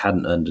 He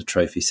hadn't earned a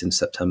trophy since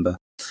September,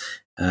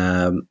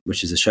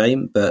 which is a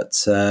shame.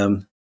 But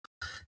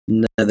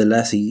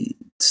nevertheless, he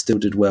still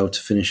did well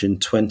to finish in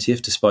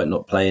 20th, despite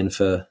not playing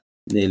for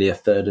nearly a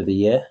third of the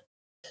year.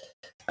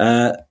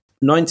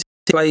 19th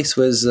place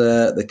was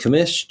the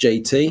Commish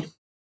JT.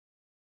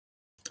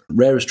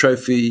 Rarest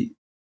trophy,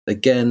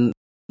 again,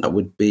 that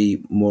would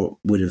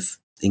have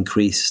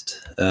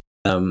increased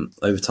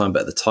over time,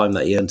 but at the time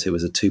that he earned it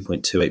was a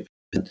 2.28%,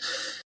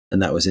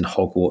 and that was in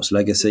Hogwarts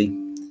Legacy.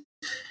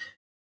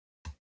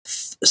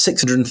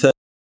 630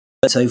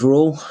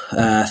 overall,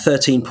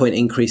 13-point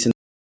increase in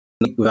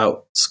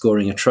without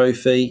scoring a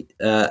trophy.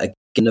 Again,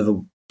 another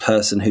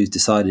person who's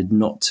decided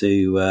not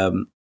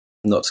to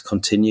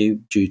continue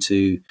due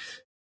to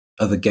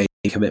other game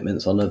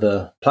commitments on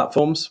other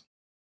platforms.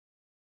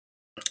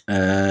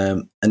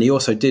 And he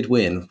also did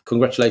win.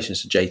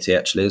 Congratulations to JT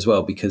actually as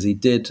well, because he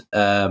did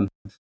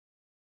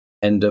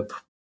end up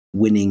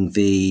winning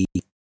the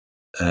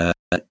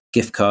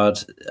gift card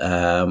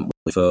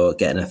for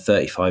getting a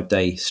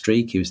 35-day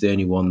streak. He was the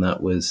only one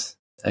that was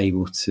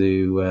able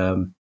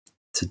to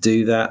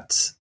do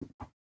that.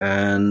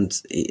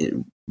 And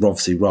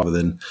obviously, rather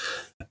than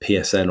a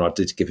PSN, I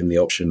did give him the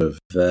option of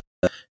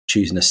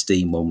choosing a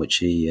Steam one, which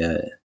he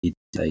did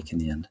take in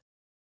the end.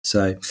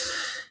 So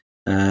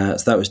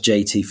that was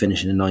JT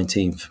finishing in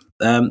 19th.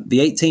 The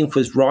 18th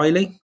was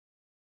Riley.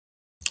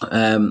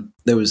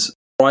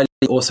 Riley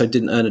also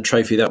didn't earn a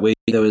trophy that week.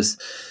 There was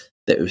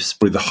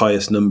probably the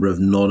highest number of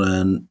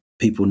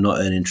people not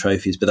earning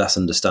trophies, but that's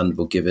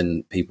understandable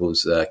given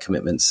people's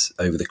commitments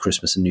over the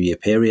Christmas and New Year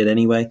period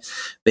anyway.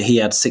 But he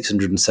had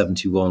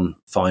 671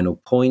 final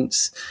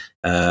points,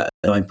 a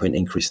 9-point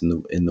increase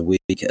in the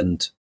week,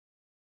 and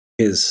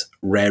his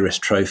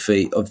rarest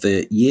trophy of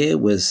the year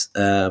was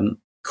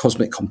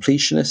Cosmic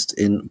Completionist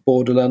in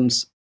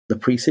Borderlands, the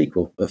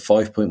pre-sequel, at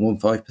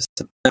 5.15%.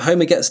 Now,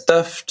 Homer gets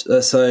duffed,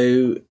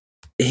 so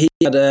he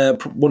had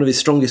one of his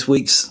strongest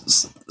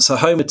weeks. So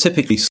Homer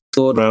typically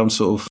scored around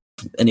sort of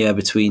anywhere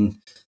between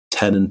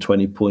 10 and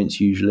 20 points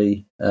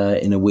usually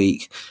in a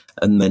week,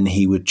 and then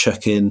he would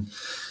chuck in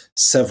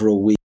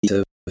several weeks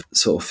of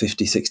sort of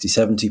 50, 60,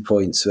 70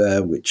 points,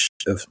 which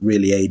have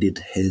really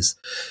aided his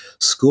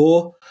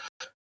score.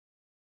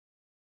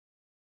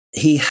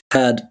 He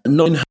had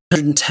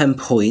 910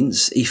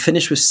 points. He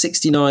finished with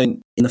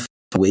 69 in the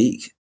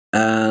week,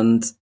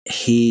 and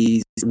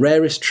his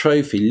rarest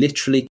trophy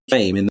literally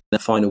came in the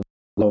final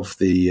of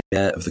the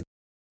and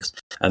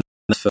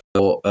for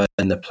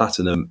the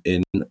platinum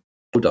in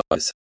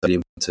Dice, the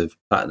amount of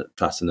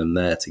platinum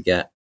there to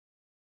get,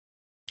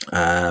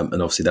 and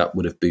obviously that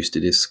would have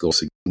boosted his score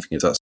significantly.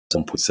 That's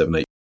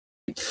 1.78,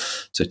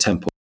 so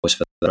 10 points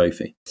for the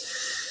trophy.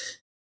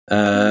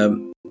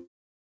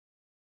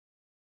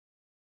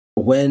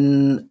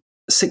 When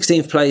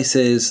 16th place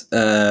is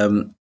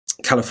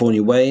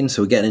California Wayne,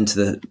 so we're getting into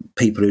the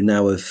people who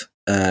now have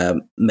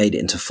made it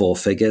into four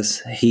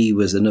figures. He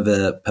was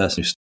another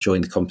person who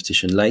joined the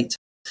competition late.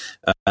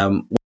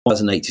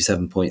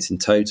 1,087 points in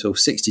total,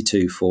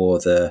 62 for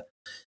the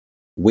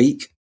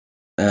week.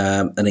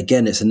 And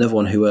again, it's another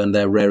one who earned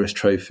their rarest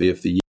trophy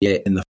of the year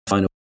in the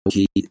final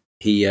week.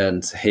 He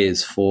earned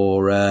his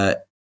for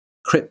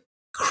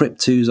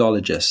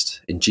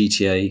Cryptozoologist in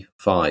GTA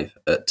 5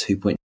 at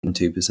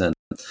 2.2%.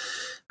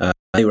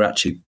 They were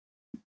actually,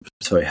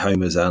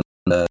 Homer's and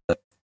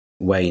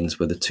Wayne's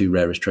were the two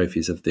rarest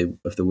trophies of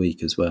the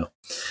week as well.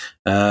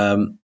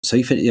 So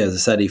he, as I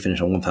said, he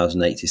finished on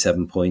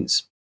 1,087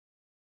 points.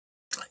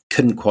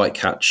 Couldn't quite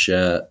catch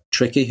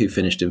Tricky, who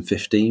finished in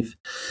 15th.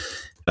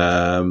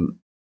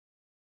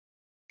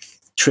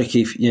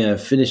 Tricky,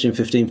 finished in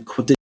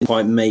 15th, didn't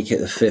quite make it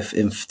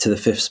to the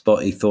fifth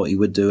spot. He thought he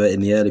would do it in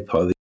the early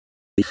part of the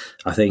year.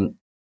 I think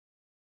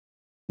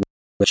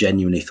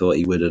genuinely thought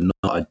he would have not.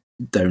 I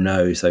don't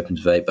know, it's open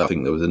debate, but I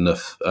think there was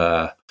enough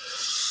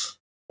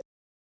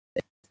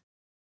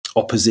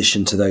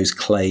opposition to those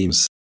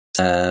claims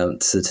to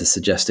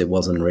suggest it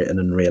wasn't an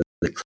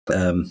unrealistic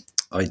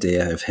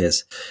idea of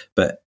his.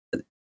 But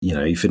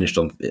he finished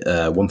on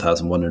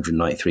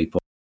 1,193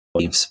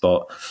 point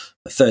spot,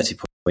 a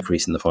 30-point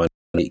increase in the final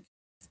week,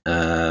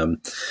 and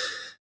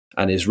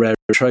his rare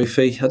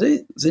trophy. I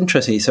think it's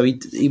interesting. So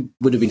he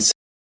would have been.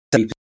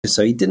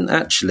 So he didn't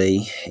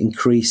actually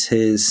increase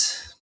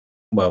his.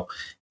 Well,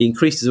 he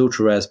increased his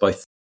ultra rares by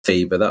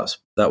 3, but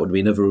that would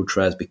be another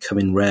ultra rares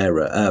becoming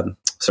rarer.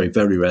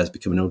 Very rares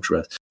becoming ultra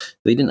rares.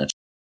 But he didn't actually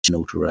an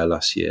ultra rare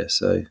last year,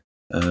 so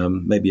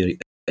maybe an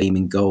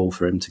aiming goal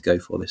for him to go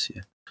for this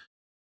year.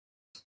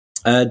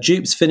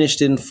 Dupes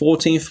finished in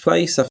 14th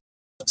place after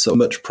sort of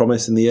much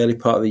promise in the early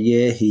part of the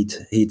year. He'd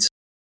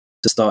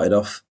started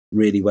off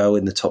really well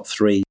in the top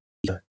 3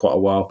 quite a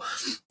while.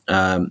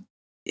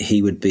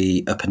 He would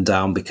be up and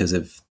down because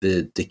of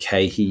the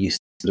decay he used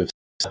to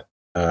have,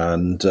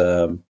 and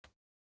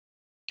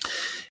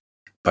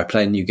by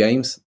playing new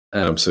games.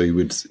 So he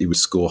would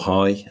score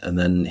high, and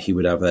then he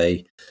would have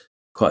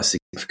quite a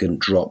significant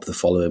drop the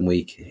following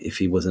week if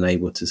he wasn't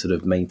able to sort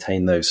of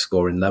maintain those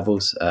scoring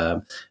levels.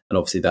 And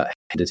obviously that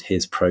hindered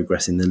his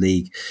progress in the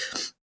league.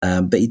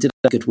 But he did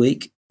a good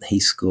week. He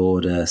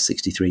scored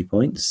 63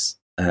 points,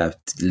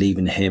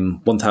 leaving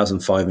him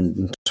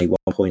 1,521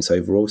 points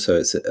overall. So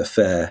it's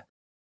a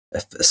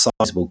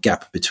sizable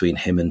gap between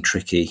him and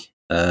Tricky.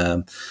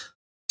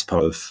 It's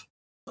part of,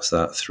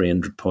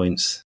 300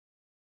 points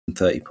and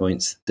 30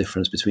 points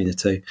difference between the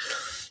two.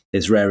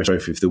 His rarest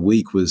trophy of the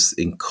week was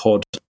in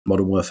COD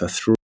Modern Warfare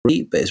 3,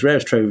 but his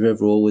rarest trophy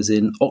overall was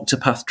in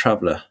Octopath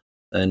Traveler,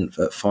 and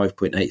at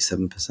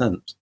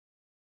 5.87%.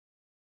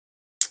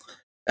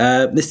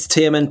 Mr.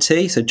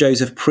 TMNT, so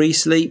Joseph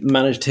Priestley,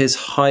 managed his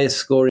highest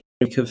scoring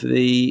week of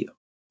the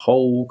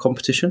whole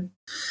competition.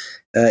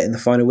 In the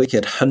final week, he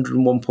had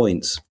 101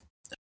 points.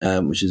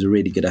 which is a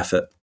really good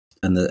effort,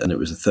 and it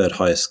was the third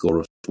highest score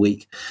of the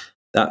week.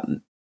 That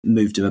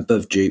moved him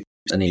above Dupe,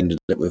 and he ended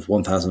up with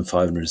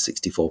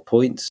 1,564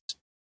 points.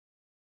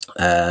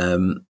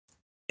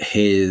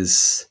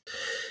 His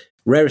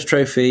rarest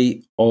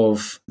trophy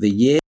of the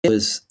year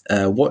was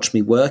Watch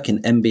Me Work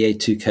in NBA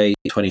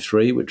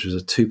 2K23, which was a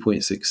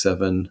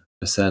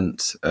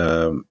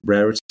 2.67%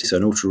 rarity, so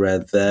an ultra rare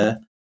there.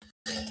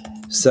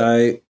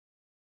 So,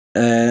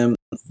 phone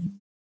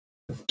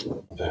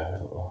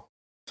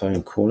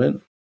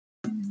calling.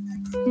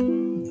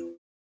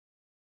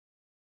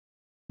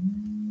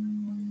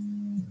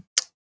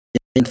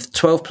 In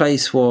 12th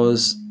place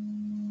was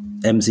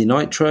MZ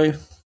Nitro.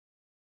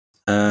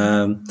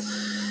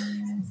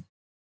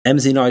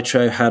 MZ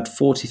Nitro had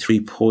 43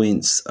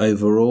 points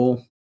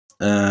overall.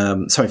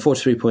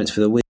 43 points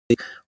for the week,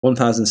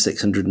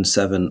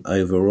 1,607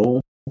 overall.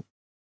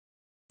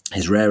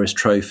 His rarest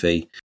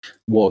trophy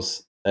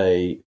was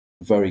a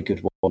very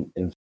good one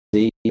in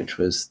D, which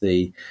was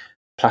the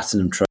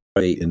Platinum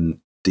Trophy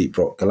in Deep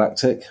Rock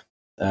Galactic.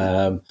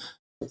 Which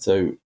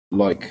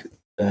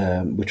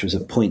was a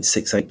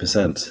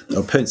 0.68%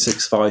 or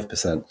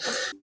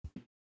 0.65%.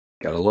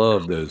 Gotta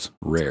love those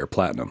rare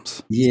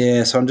platinums.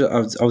 Yeah, so I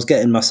was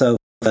getting myself.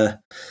 Right,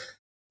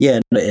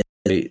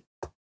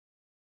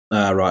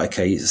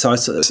 okay. So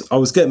I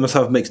was getting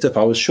myself mixed up.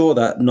 I was sure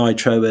that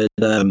Nitro had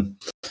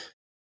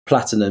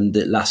platinumed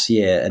it last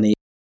year, and he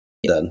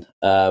done.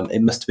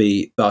 It must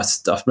be. But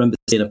I remember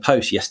seeing a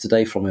post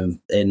yesterday from him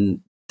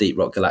in Deep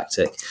Rock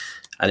Galactic,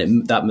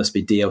 and that must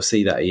be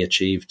DLC that he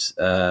achieved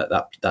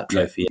that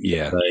trophy.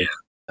 Yeah. So,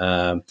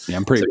 I'm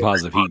pretty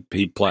positive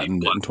he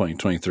platinumed it in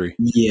 2023.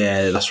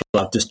 Yeah, that's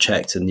right. I've just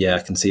checked, and I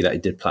can see that he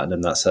did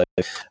platinum that. So,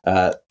 it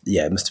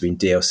must have been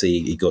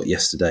DLC he got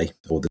yesterday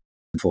or the day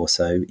before.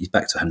 So he's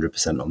back to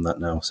 100% on that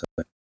now.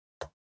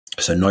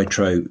 So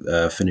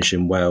Nitro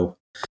finishing well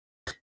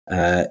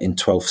in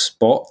 12th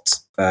spot.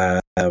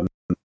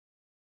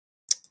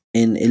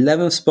 In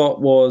 11th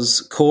spot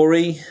was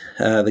Corey,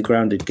 the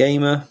Grounded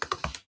Gamer,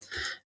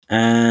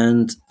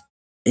 and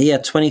he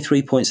had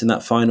 23 points in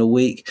that final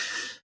week.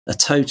 A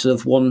total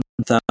of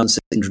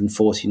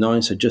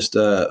 1,649, so just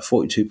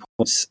 42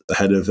 points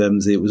ahead of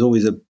MZ. It was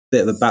always a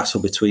bit of a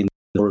battle between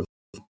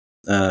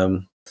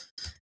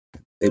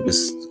it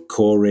was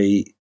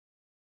Corey,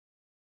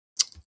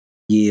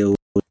 Yield,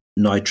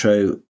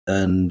 Nitro,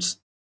 and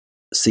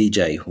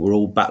CJ. We're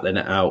all battling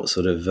it out,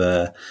 sort of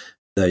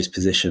those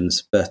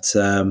positions. But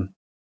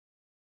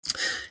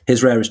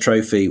his rarest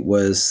trophy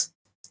was,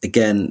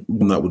 again,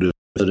 one that would have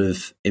sort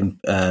of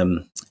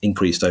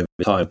increased over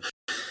time,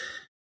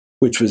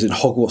 which was in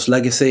Hogwarts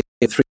Legacy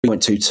at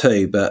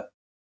 3.22. But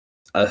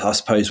I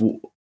suppose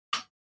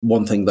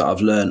one thing that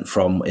I've learned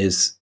from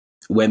is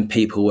when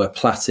people were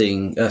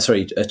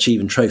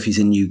achieving trophies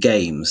in new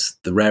games,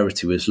 the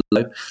rarity was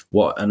low.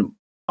 And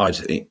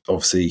I'd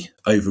obviously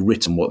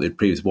overwritten what they'd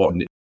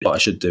previously. What I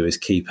should do is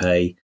keep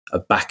a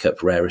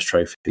backup rarest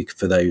trophy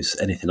for those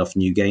anything off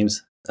new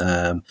games,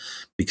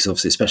 because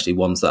obviously, especially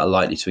ones that are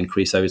likely to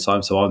increase over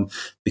time. So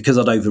because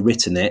I'd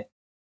overwritten it,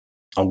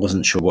 I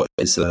wasn't sure what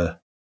is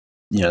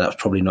that's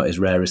probably not his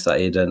rarest that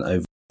he had done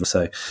over.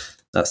 So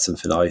that's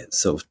something I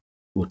sort of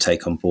will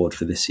take on board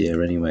for this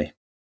year anyway.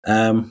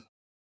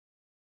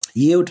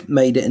 Yield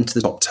made it into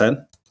the top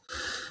 10,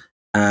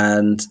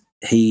 and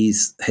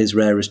his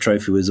rarest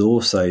trophy was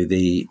also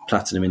the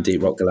Platinum in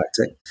Deep Rock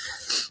Galactic.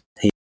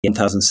 He had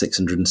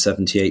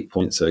 1,678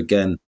 points. So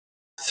again,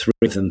 3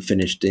 of them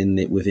finished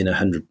within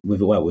 100,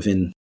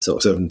 within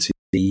sort of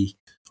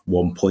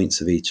 71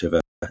 points of each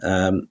other.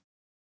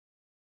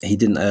 He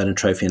didn't earn a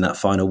trophy in that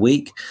final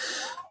week,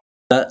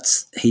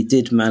 but he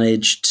did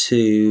manage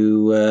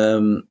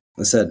to, as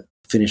I said,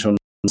 finish on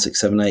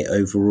 678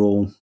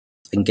 overall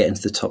and get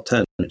into the top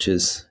 10, which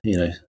is,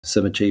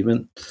 some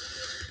achievement.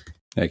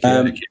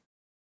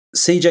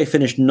 CJ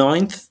finished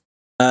 9th.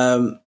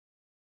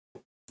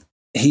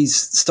 He's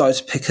started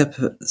to pick up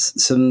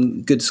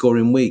some good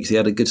scoring weeks. He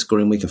had a good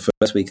scoring week in the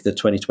first week of the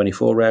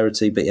 2024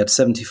 rarity, but he had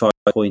 75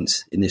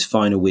 points in this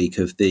final week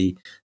of the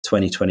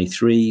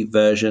 2023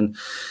 version,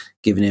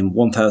 giving him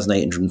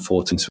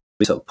 1,814. So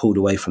he sort of pulled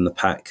away from the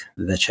pack,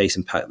 the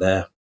chasing pack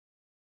there.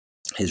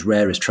 His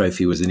rarest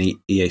trophy was an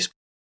EA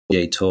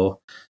Sports Tour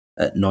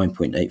at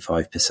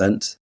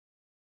 9.85%.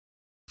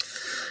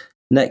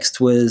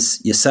 Next was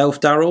yourself,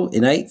 Daryl,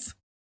 in 8th.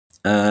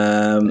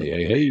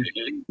 Hey.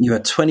 You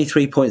had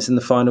 23 points in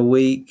the final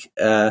week.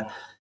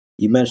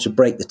 You managed to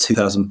break the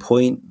 2,000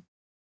 point.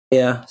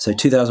 Yeah, so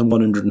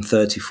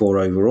 2,134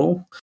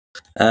 overall.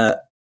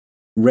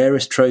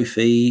 Rarest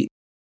trophy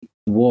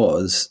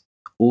was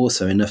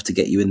also enough to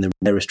get you in the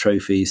rarest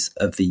trophies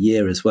of the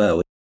year as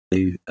well,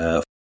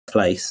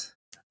 place,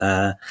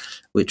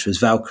 which was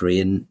Valkyrie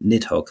in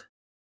Nidhogg.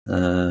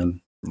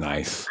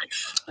 Nice.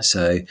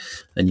 So,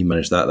 and you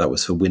managed that. That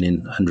was for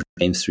winning 100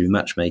 games through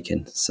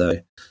matchmaking. So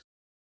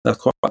that's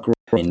quite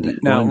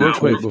great. Now, real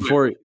quick,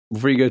 before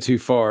you go too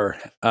far,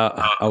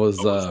 I was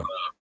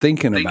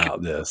thinking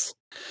about this.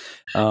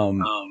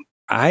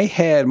 I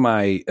had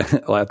my,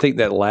 I think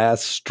that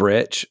last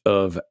stretch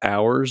of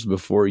hours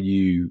before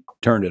you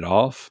turned it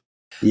off.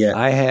 Yeah.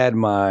 I had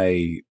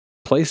my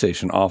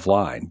PlayStation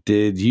offline.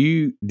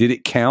 Did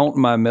it count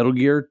my Metal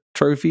Gear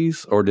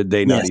trophies, or did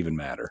they not even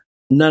matter?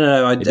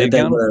 No. They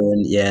were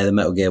in. Yeah, the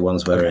Metal Gear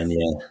ones were in.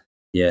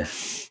 Yeah.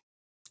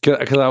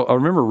 Because I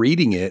remember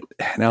reading it,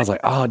 and I was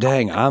like, "Oh,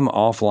 dang, I'm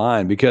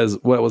offline." Because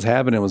what was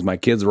happening was my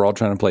kids were all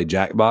trying to play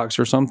Jackbox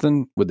or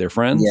something with their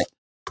friends,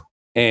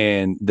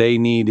 and they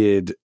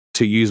needed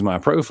to use my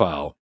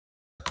profile.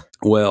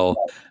 Well,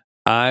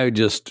 I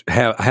just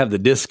have the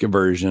disc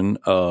version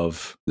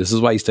of. This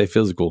is why you stay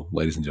physical,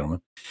 ladies and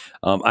gentlemen.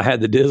 I had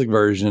the disc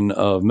version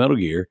of Metal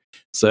Gear,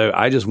 so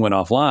I just went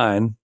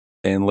offline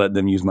and let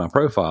them use my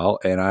profile,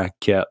 and I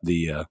kept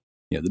the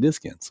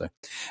disc in. So,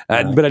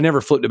 but I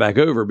never flipped it back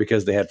over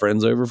because they had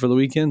friends over for the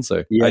weekend.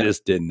 So I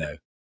just didn't know.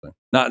 So,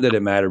 not that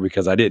it mattered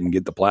because I didn't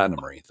get the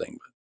platinum or anything.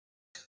 But.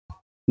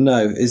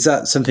 No, is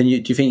that something do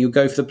you think you'll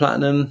go for the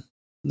platinum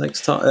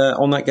next time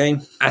on that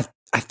game? I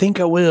think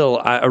I will.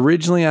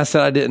 Originally I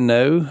said I didn't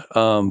know,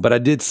 but I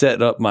did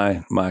set up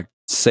my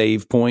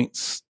save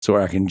points so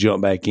where I can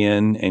jump back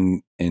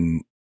in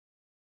and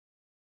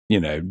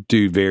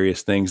do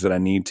various things that I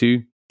need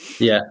to.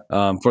 Yeah.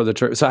 For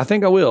the so I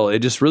think I will. It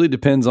just really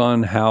depends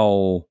on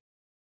how.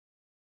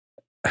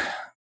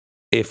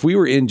 If we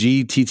were in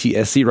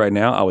GTTSC right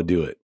now, I would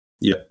do it.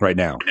 Yeah. Right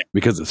now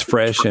because it's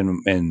fresh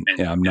and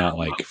I'm not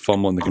like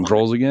fumbling the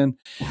controls again.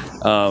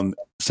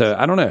 So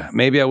I don't know.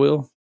 Maybe I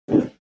will.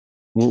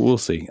 We'll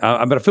see.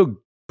 But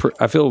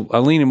I feel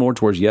I'm leaning more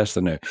towards yes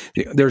than no.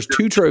 There's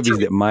 2 trophies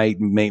that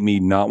might make me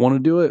not want to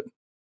do it,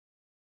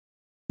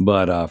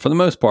 but for the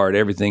most part,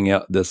 everything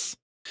else,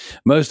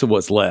 most of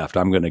what's left,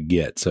 I'm going to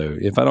get. So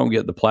if I don't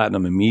get the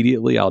platinum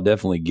immediately, I'll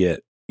definitely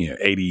get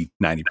 80-90%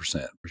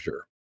 for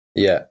sure.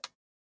 Yeah.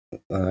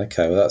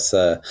 Okay, well that's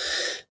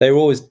they were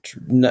always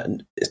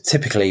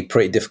typically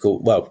pretty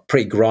difficult. Well,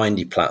 pretty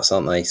grindy plats,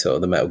 aren't they? Sort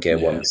of the Metal Gear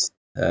ones.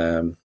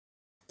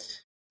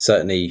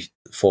 Certainly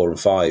 4 and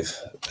 5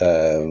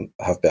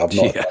 have been. I've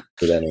not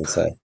with any,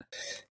 so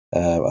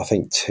I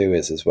think 2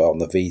 is as well on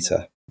the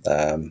Vita.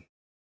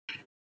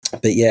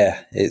 But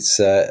yeah, it's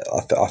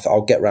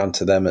I'll get round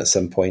to them at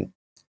some point.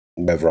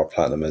 Whether I'll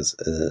platinum is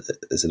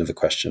another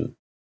question.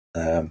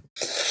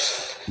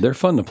 They're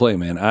fun to play,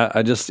 man.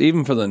 I just,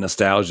 even for the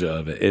nostalgia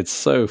of it, it's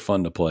so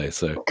fun to play.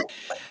 So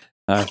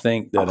I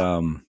think that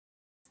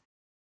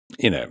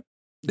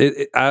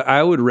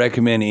I would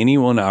recommend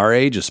anyone our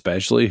age,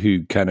 especially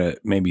who kind of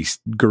maybe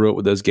grew up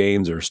with those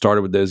games or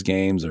started with those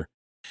games, or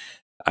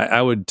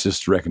I would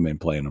just recommend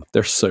playing them.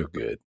 They're so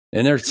good.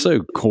 And they're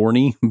so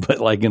corny, but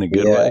like in a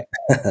good way.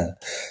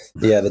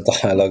 Yeah, the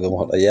dialogue and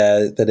whatnot.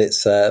 Yeah, but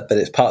it's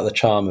part of the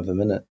charm of them,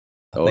 isn't it?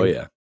 Oh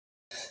yeah.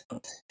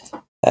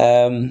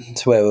 So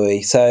where were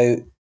we? So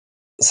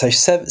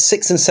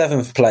 6th and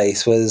 7th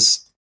place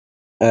was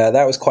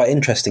that was quite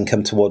interesting.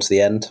 Come towards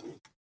the end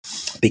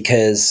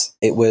because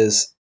it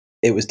was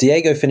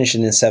Diego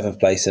finishing in 7th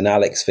place and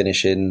Alex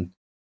finishing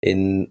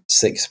in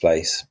 6th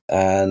place,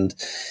 and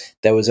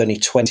there was only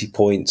 20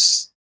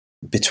 points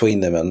between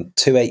them on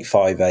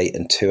 2858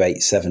 and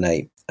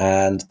 2878,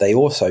 and they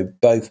also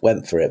both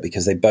went for it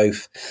because they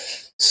both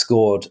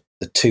scored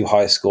the 2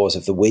 highest scores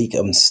of the week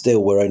and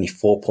still were only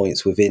 4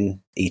 points within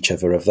each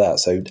other of that.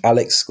 So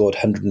Alex scored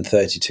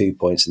 132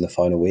 points in the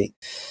final week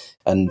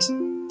and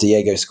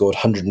Diego scored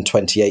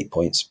 128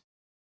 points.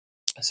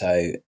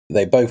 So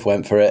they both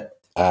went for it,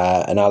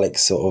 and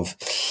Alex sort of,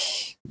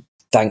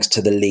 thanks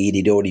to the lead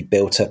he'd already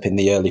built up in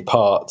the early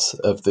part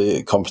of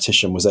the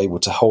competition, was able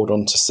to hold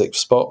on to 6th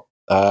spot.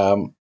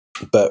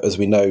 But as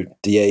we know,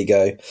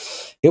 Diego,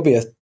 he'll be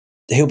a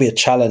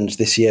challenge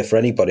this year for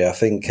anybody. I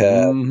think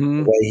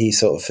the way he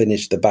sort of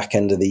finished the back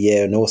end of the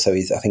year, and also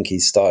I think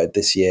he's started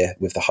this year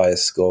with the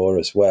highest score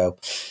as well.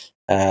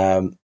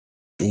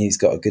 He's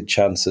got a good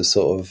chance of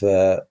sort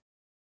of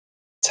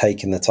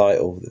taking the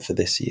title for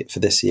this year.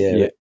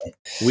 Yeah.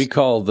 We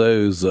call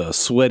those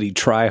sweaty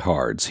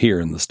tryhards here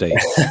in the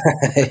States.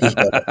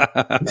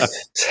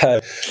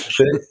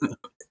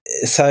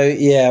 So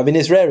yeah, I mean,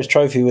 his rarest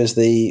trophy was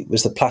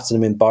the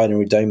platinum in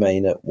binary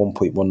domain at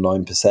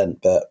 1.19%,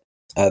 but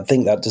I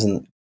think that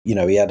doesn't,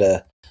 he had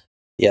the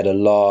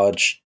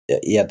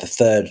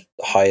 3rd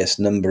highest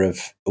number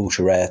of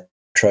ultra rare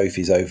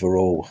trophies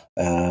overall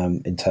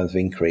in terms of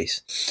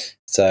increase.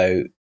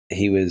 So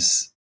he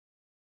was,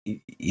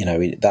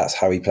 that's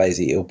how he plays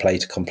it. He'll play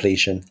to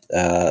completion,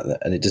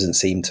 and it doesn't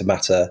seem to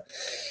matter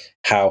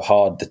how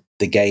hard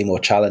the game or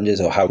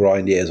challenges or how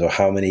grindy it is or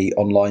how many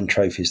online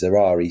trophies there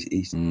are.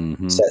 He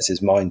sets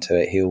his mind to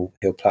it. He'll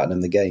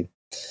platinum the game.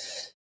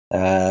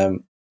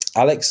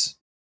 Alex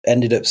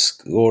ended up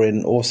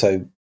scoring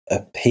also.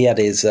 He had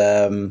his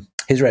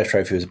rare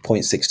trophy was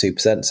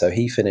 0.62%, so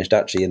he finished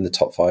actually in the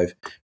top 5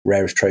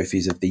 rarest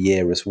trophies of the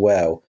year as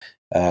well.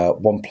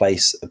 1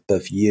 place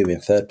above you in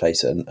 3rd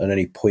place, and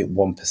only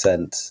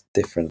 0.1%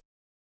 difference.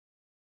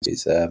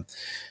 It's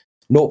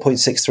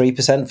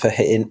 0.63% for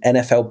hitting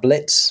NFL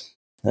Blitz,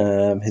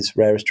 his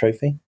rarest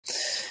trophy.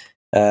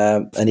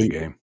 And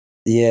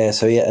Yeah,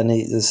 so yeah, and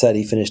he said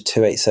he finished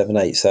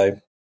 2,878. So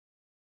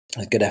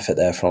a good effort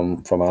there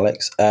from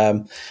Alex.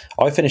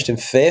 I finished in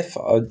fifth.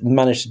 I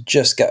managed to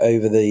just get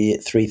over the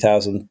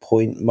 3,000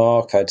 point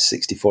mark. I had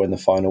 64 in the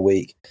final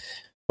week.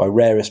 My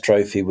rarest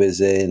trophy was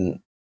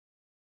in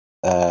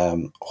a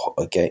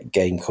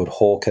game called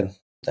Hawken,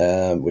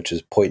 which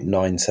was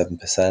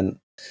 0.97%.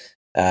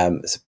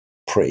 It's a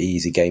pretty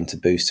easy game to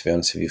boost, to be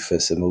honest with you, for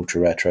some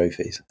ultra rare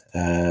trophies.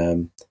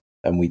 And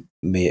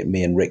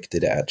me and Rick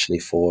did it actually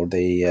for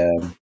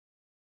the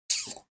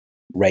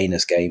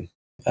Rainers game,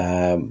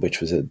 which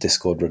was a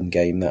Discord run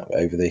game that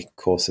over the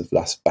course of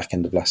back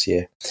end of last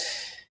year.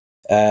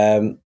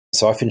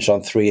 So I finished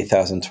on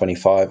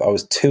 3,025. I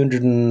was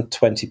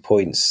 220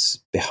 points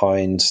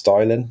behind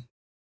Stylen,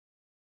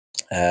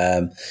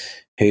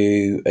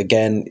 who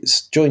again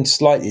joined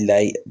slightly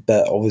late,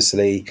 but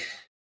obviously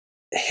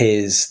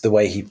the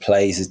way he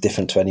plays is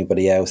different to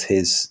anybody else.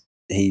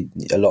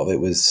 A lot of it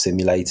was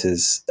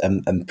simulators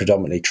and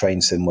predominantly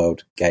Train Sim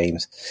World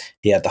games.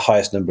 He had the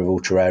highest number of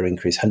ultra rare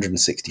increase,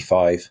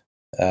 165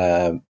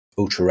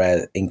 ultra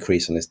rare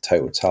increase on his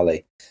total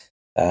tally,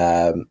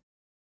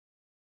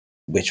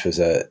 which was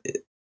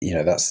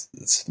that's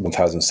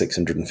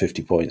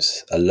 1,650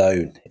 points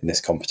alone in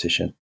this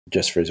competition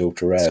just for his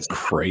ultra rare. That's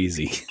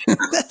crazy.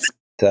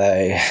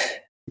 So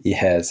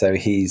yeah, so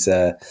he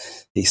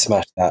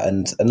smashed that,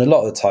 and a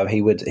lot of the time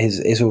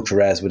his ultra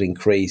rares would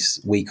increase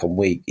week on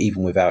week,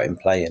 even without him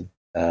playing,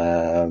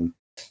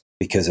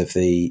 because of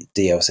the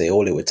DLC.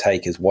 All it would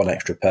take is one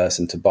extra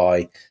person to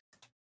buy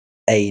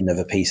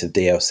another piece of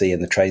DLC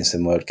in the Train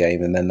Sim World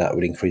game, and then that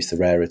would increase the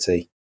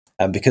rarity.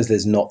 And because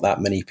there's not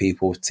that many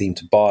people who seem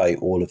to buy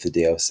all of the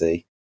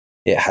DLC,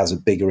 it has a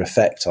bigger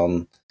effect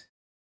on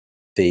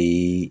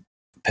the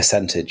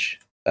percentage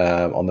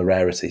on the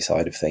rarity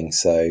side of things.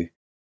 So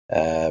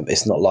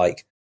it's not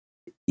like,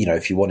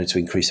 if you wanted to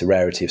increase the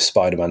rarity of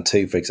Spider-Man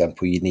 2, for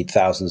example, you'd need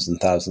thousands and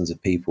thousands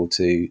of people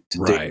to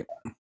do it.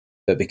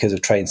 But because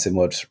of Train Sim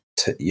World,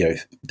 the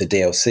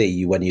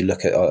DLC, when you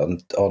look at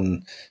on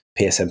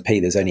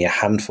PSMP, there's only a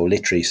handful,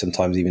 literally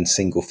sometimes even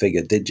single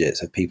figure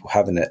digits of people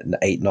having it, and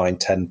 8, 9,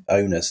 10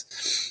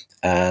 owners.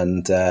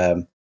 And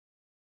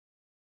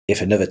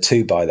if another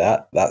 2 buy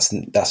that, that's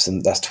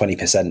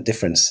 20%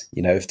 difference,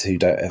 if 2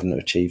 haven't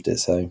achieved it.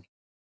 So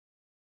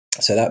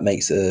that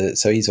makes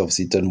so he's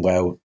obviously done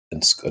well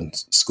and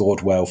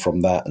scored well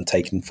from that and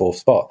taken 4th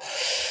spot.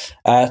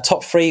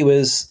 Top 3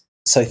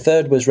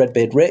 third was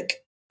Redbeard Rick.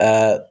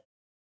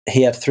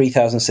 He had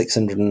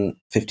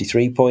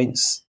 3,653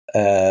 points.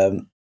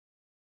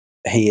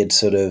 He had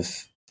sort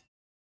of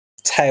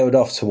tailed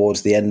off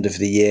towards the end of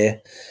the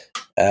year,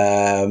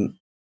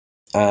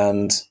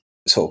 and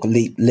sort of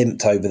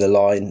limped over the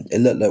line. It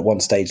looked at one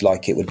stage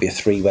like it would be a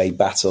 3-way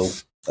battle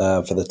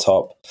for the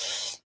top.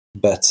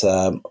 But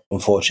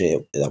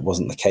unfortunately, that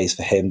wasn't the case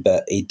for him.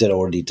 But he'd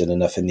already done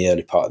enough in the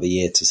early part of the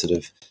year to sort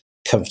of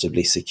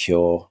comfortably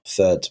secure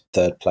third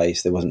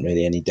place. There wasn't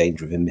really any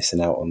danger of him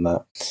missing out on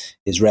that.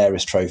 His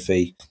rarest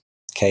trophy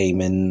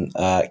came in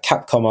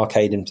Capcom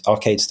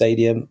Arcade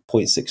Stadium,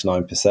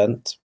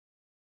 0.69%.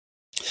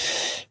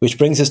 Which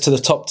brings us to the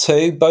top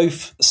 2.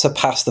 Both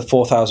surpassed the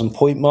 4,000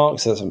 point mark,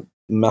 so that's a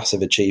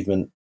massive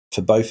achievement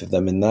for both of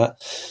them in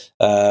that.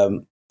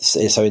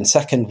 So in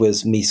second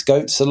was Mies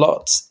Goats a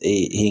lot.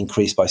 He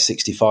increased by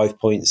 65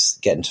 points,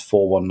 getting to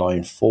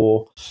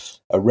 4,194.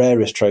 A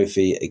rarest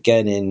trophy,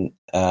 again in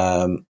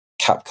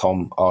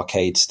Capcom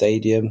Arcade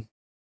Stadium.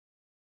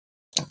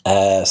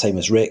 Same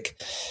as Rick.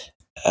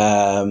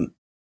 And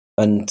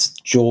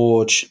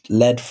George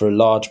led for a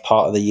large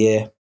part of the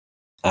year,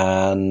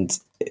 and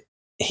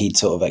he'd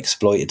sort of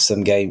exploited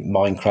some game,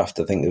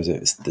 Minecraft. I think there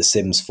was the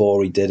Sims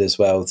 4 he did as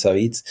well. So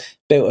he'd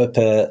built up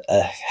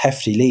a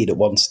hefty lead at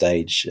one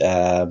stage.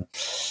 And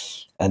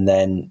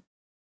then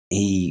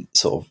he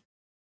sort of,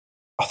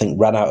 I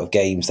think, ran out of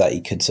games that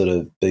he could sort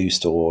of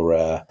boost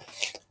or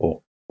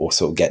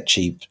sort of get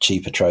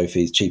cheaper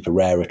trophies,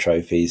 rarer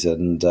trophies.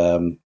 And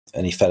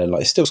he fell in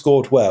line. He still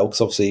scored well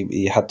because obviously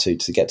he had to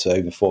get to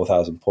over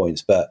 4,000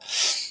 points. But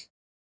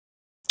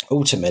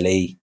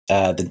ultimately,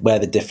 where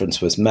the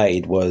difference was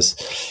made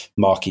was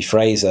Marky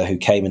Fraser, who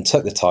came and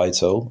took the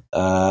title.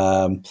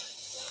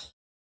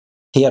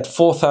 He had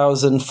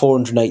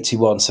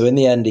 4,481. So in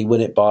the end, he won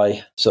it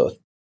by sort of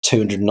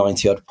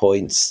 290 odd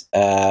points.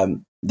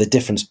 The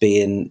difference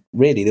being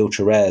really the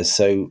ultra rares.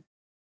 So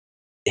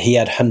he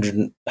had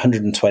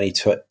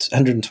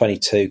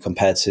 122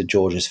 compared to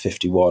George's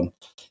 51.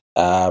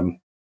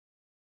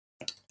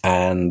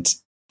 And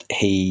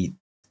he,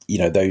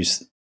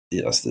 those,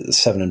 that's the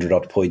 700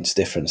 odd points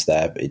difference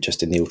there, but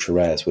just in the ultra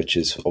rares, which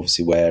is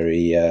obviously where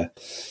he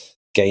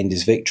gained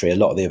his victory. A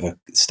lot of the other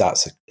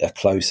stats are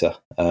closer,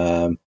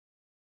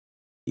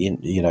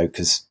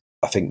 because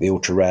I think the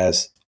ultra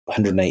rares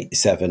very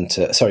rares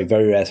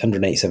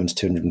 187 to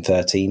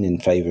 213 in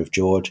favour of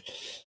George,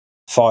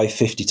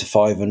 550 to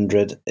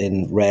 500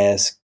 in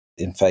rares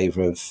in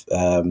favour of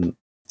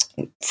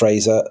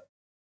Fraser.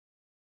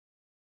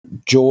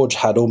 George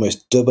had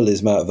almost double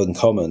his amount of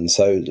uncommon,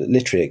 so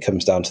literally it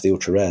comes down to the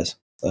ultra rares.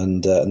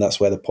 and that's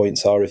where the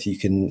points are if you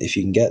can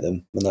get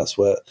them, and that's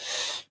what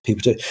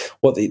people do.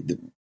 Well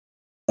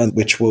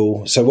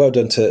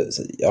done to.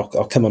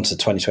 I'll come on to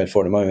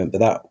 2024 in a moment,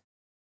 but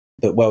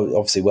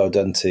well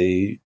done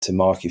to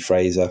Marky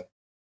Fraser.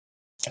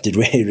 Did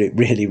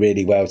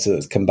really well to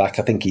come back.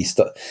 I think he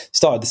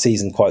started the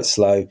season quite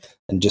slow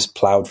and just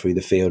ploughed through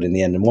the field in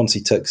the end. And once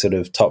he took sort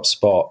of top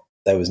spot,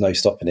 there was no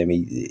stopping him.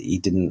 He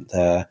didn't.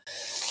 I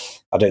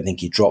don't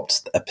think he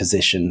dropped a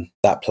position,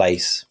 that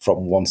place,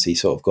 from once he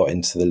sort of got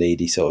into the lead.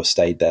 He sort of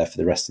stayed there for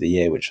the rest of the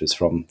year, which was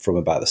from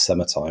about the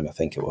summertime, I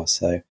think it was.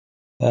 So,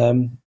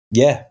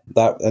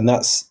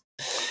 that's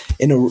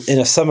in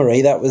a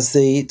summary. That was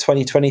the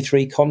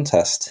 2023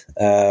 contest.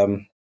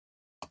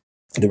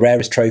 The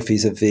rarest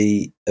trophies of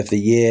the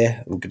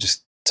year. We could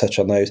just touch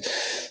on those.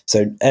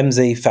 So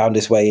MZ found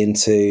his way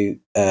into.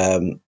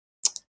 I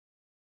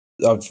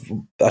better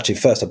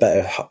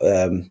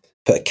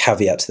put a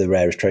caveat to the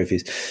rarest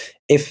trophies.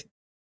 If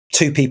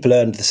two people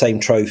earned the same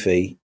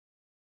trophy,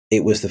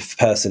 it was the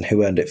person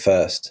who earned it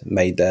first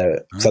made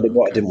their. So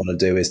what I didn't want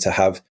to do is to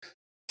have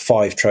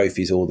 5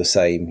 trophies all the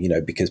same,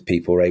 because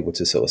people were able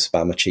to sort of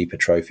spam a cheaper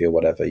trophy or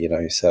whatever,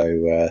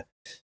 So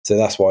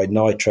that's why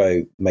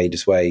Nitro made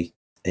his way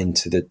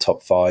into the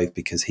top 5,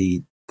 because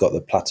he got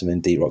the platinum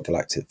in Deep Rock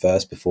Galactic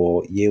first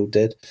before Yield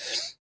did.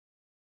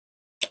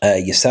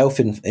 Yourself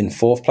in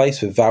 4th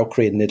place with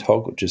Valkyrie and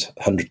Nidhogg, which is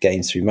 100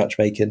 games through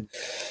matchmaking.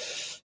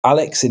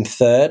 Alex in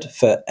 3rd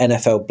for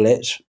NFL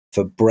Blitz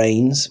for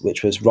Brains,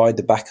 which was ride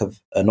the back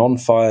of an on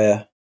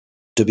fire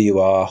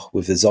WR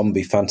with the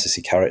zombie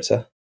fantasy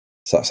character.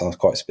 So that sounds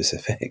quite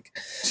specific.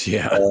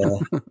 Yeah.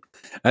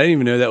 I didn't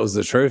even know that was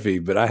the trophy,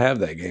 but I have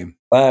that game.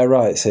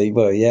 Right. So,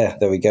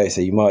 there we go.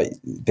 So you might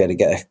be able to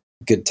get a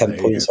good 10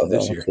 points on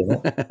this year.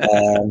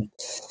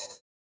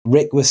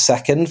 Rick was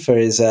 2nd for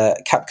his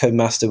Capcom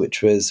Master,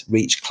 which was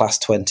Reach Class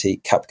 20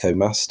 Capcom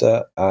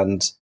Master.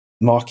 And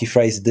Marky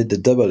Fraser did the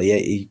double.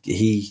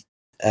 He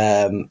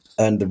earned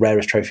the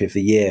rarest trophy of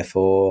the year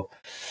for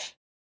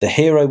The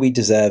Hero We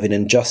Deserve in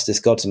Injustice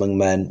Gods Among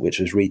Men, which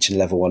was reaching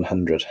level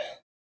 100.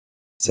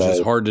 So which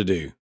is hard to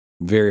do.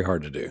 Very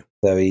hard to do.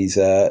 So he's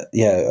a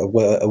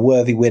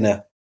worthy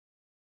winner,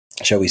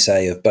 shall we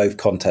say, of both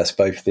contests,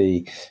 both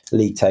the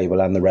league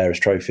table and the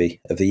rarest trophy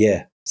of the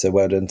year. So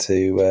well done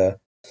to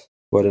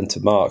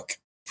Mark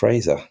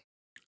Fraser.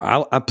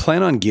 I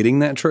plan on getting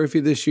that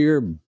trophy this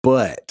year,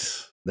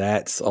 but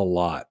that's a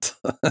lot.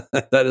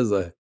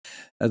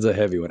 That's a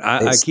heavy one.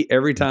 I keep,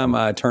 every time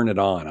I turn it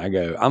on, I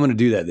go, I'm going to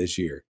do that this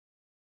year.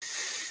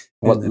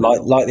 What,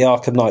 like the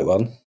Arkham Knight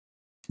one?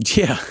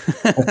 Yeah.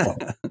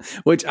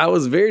 Which I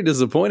was very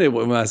disappointed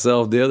with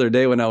myself the other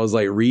day when I was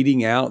like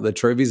reading out the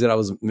trophies that I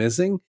was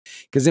missing.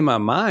 Because in my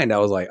mind, I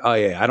was like, oh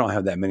yeah, I don't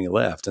have that many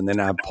left. And then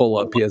I pull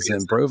up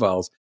PSN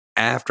profiles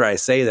after I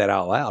say that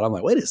out loud. I'm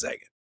like, wait a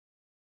second.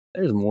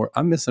 There's more.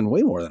 I'm missing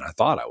way more than I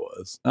thought I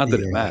was. Not that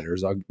it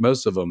matters.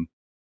 Most of them,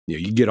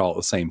 you get all at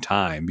the same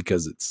time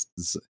because it's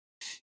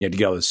you have to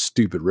get all those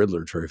stupid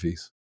Riddler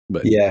trophies.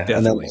 But definitely.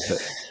 And then,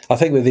 I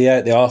think with the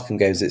Arkham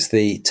games, it's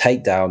the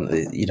takedown,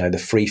 the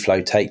free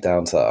flow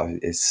takedowns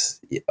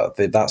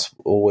that's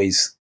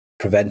always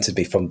prevented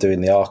me from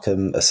doing the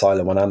Arkham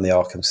Asylum one and the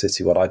Arkham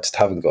City one. I just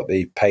haven't got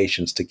the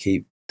patience to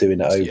keep doing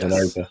it over and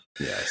over.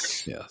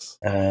 Yes.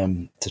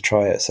 To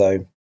try it.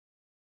 So,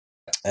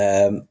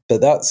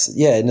 but that's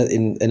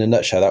in a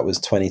nutshell, that was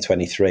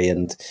 2023,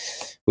 and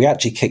we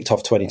actually kicked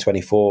off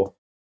 2024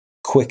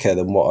 quicker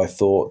than what I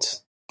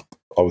thought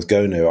I was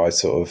going to. I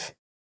sort of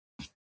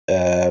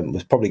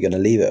was probably going to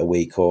leave it a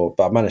week, but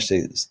I managed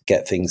to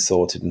get things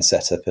sorted and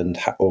set up and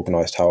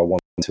organised how I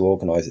wanted to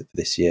organise it for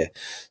this year.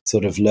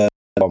 Sort of learned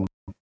on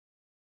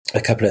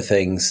a couple of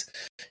things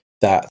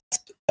that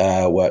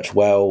worked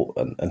well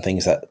and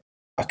things that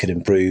I could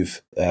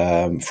improve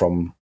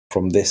from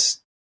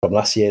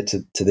last year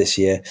to this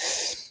year.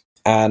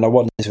 And I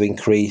wanted to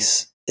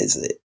increase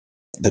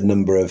the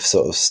number of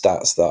sort of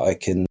stats that I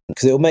can,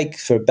 because it will make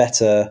for a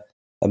better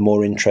and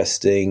more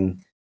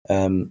interesting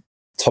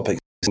topic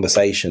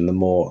conversation. The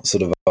more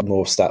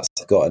stats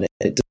I've got, and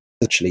it does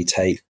actually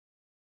take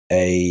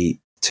a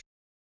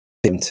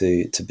team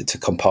to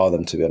compile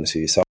them, to be honest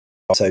with you. So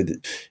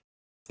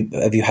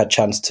have you had a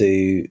chance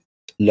to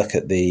look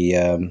at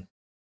the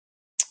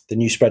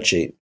new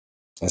spreadsheet,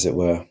 as it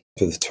were,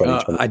 for the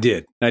 2020? I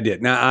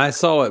did. Now I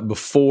saw it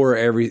before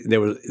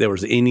there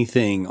was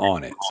anything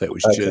on it, so it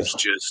was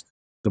just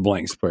the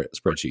blank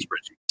spreadsheet.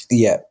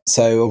 Yeah.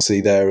 So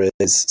obviously there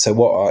is. So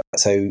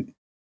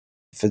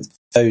for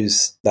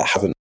those that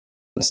haven't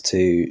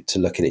to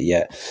look at it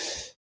yet,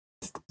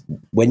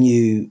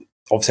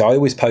 obviously I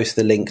always post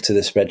the link to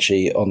the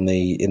spreadsheet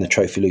in the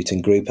Trophy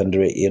Looting group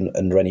under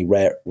any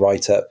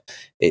write up.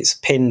 It's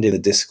pinned in the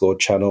Discord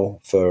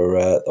channel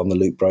on the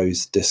Loot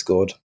Bros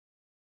Discord,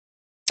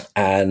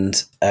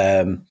 and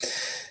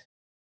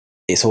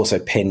it's also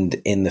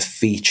pinned in the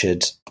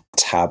featured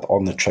tab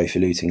on the Trophy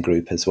Looting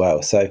group as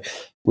well. So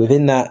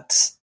within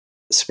that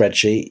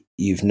spreadsheet,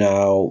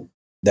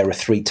 there are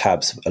 3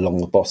 tabs along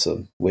the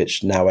bottom,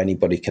 which now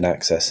anybody can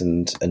access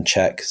and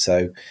check.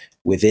 So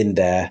within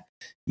there,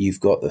 you've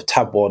got the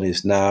tab 1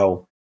 is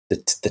now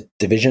the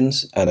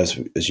divisions, and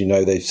as you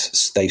know, they've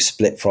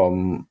split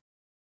from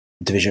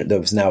division. There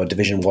was now a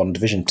Division 1,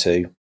 Division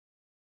 2,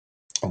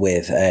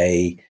 with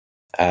a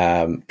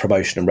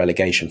promotion and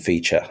relegation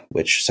feature,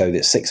 which so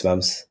it's 6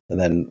 months,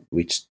 and then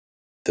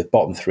the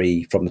bottom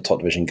 3 from the top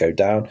division go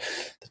down,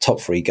 the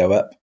top 3 go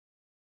up,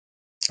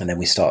 and then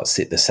we start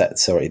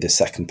the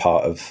second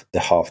part of the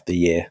half of the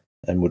year,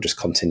 and we'll just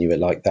continue it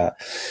like that.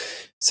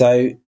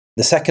 So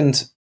the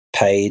second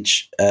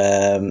page,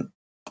 I'm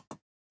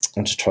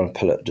just trying to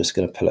pull it. Just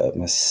going to pull it up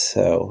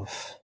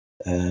myself.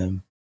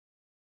 There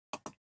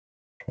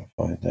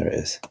it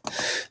is.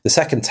 The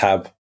second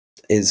tab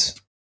is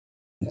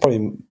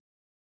probably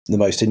the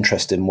most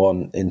interesting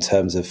one in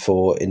terms of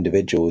for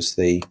individuals.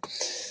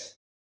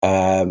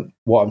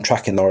 What I'm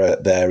tracking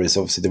there is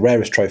obviously the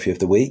rarest trophy of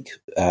the week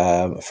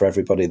for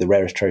everybody, the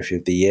rarest trophy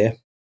of the year,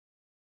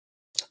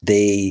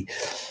 the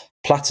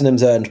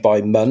platinums earned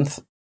by month.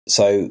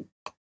 So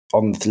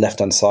on the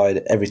left-hand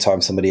side, every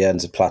time somebody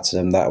earns a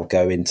platinum, that will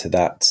go into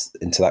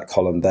that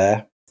column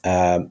there.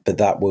 But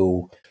that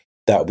will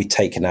be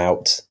taken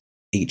out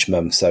each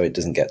month, so it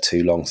doesn't get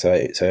too long.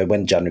 So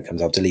when January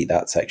comes, I'll delete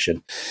that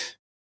section,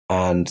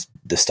 and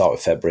the start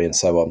of February and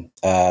so on.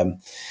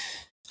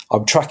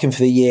 I'm tracking for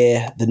the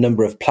year the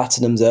number of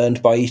platinums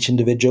earned by each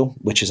individual,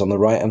 which is on the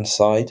right-hand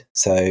side.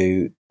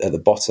 So at the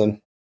bottom,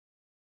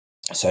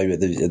 so at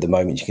the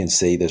moment you can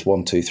see there's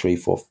 1, 2, 3,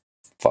 4,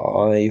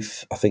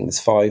 5. I think there's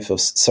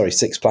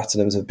 6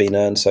 platinums have been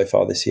earned so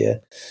far this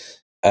year.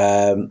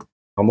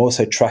 I'm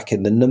also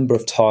tracking the number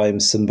of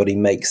times somebody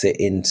makes it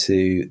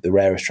into the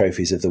rarest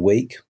trophies of the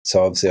week.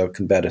 So obviously I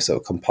can better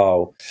sort of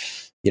compile,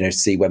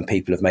 see when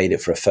people have made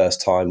it for a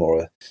first time,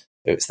 or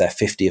it's their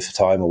 50th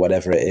time or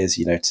whatever it is,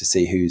 to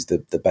see who's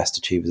the best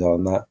achievers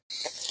on that.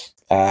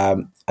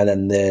 And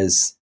then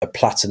there's a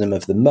platinum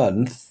of the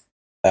month,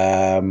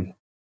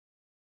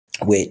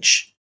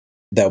 which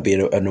there'll be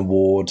an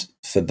award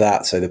for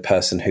that. So the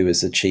person who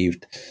has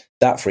achieved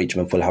that for each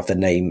month will have the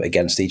name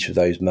against each of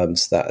those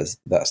months that's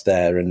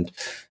there, and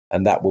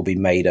that will be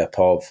made up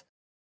of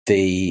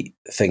the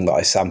thing that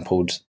I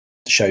sampled,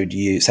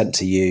 sent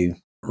to you,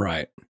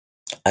 right?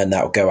 And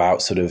that will go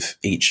out sort of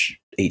each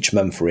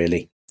month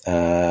really,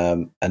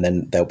 and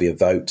then there'll be a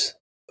vote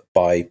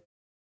by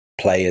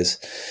players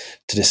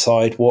to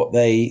decide what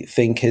they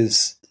think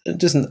is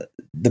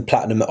the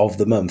platinum of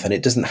the month. And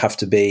it doesn't have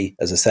to be,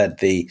 as I said,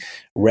 the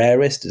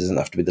rarest, it doesn't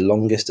have to be the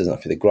longest, it doesn't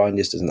have to be the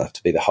grindiest, it doesn't have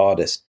to be the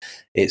hardest.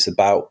 It's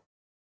about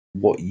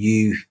what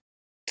you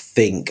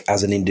think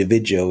as an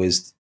individual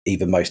is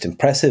either most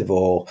impressive,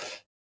 or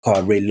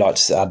I'd really like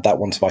to add that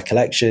one to my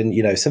collection,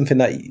 something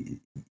that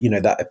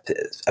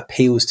that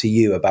appeals to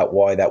you about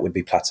why that would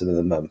be platinum of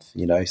the month,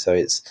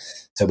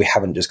 so we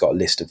haven't just got a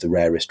list of the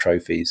rarest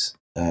trophies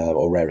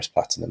or rarest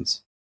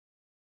platinums.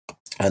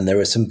 And there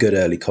are some good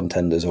early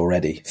contenders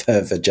already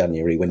for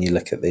January. When you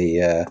look at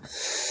the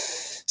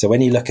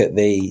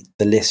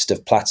list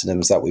of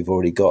platinums that we've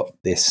already got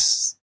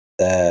this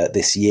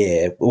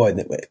year, well,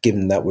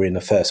 given that we're in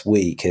the first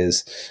week,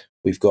 is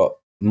we've got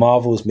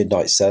Marvel's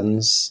Midnight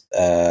Suns,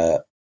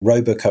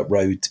 RoboCop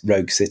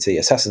Rogue City,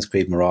 Assassin's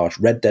Creed Mirage,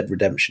 Red Dead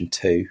Redemption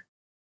 2,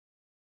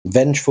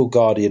 Vengeful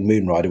Guardian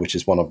Moonrider, which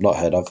is one I've not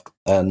heard of,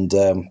 and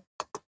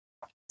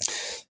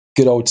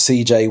good old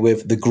CJ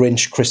with The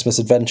Grinch Christmas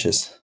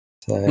Adventures.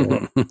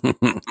 So,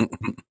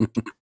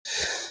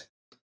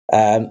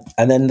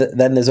 and then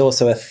there's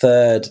also a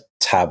third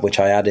tab which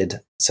I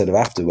added sort of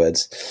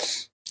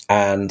afterwards,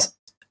 and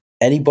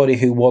anybody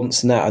who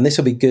wants now, and this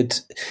will be good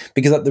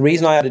because the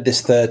reason I added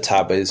this third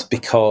tab is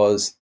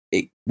because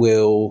it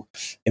will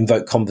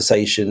invoke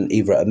conversation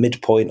either at a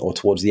midpoint or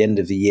towards the end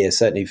of the year,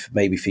 certainly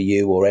maybe for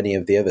you or any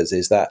of the others,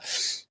 is that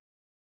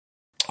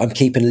I'm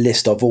keeping a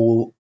list of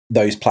all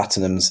those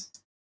platinums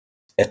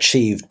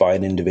achieved by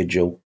an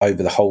individual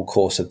over the whole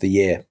course of the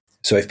year.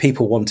 So if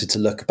people wanted to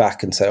look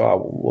back and say,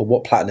 oh, well,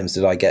 what platinums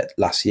did I get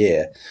last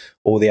year?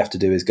 All they have to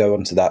do is go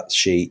onto that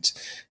sheet,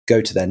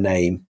 go to their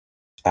name,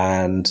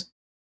 and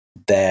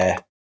there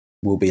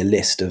will be a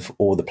list of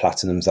all the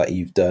platinums that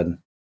you've done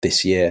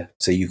this year.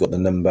 So you've got the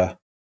number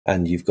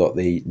and you've got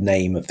the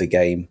name of the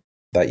game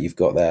that you've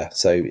got there.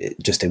 So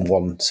just in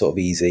one sort of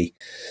easy,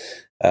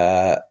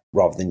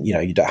 rather than,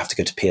 you don't have to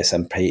go to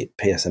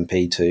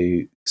PSNP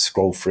to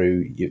scroll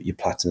through your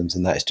platinums,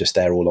 and that is just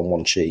there all on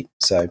one sheet.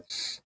 So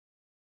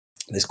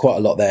there's quite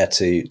a lot there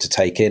to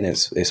take in.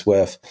 It's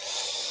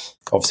worth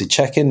obviously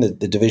checking.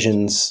 The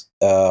divisions,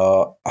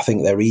 I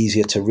think they're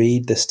easier to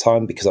read this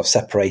time because I've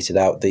separated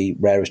out the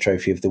rarest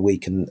trophy of the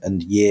week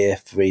and year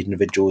for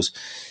individuals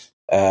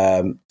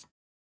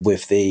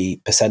with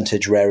the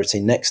percentage rarity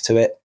next to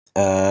it.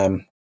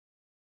 But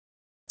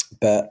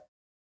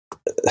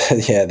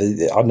yeah,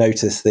 I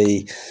noticed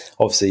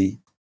obviously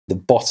the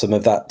bottom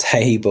of that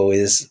table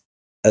is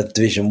of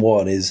Division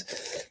 1 is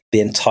the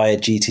entire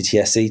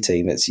GTTSC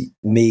team. It's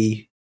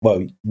me.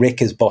 Well,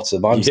 Rick is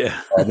bottom. I'm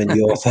in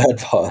your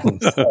third bottom.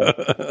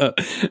 So.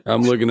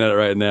 I'm looking at it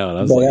right now, and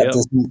I was like,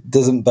 that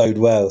doesn't bode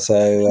well.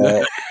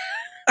 So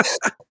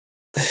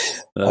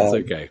that's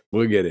okay.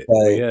 We'll get it.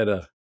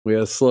 We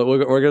had a slow.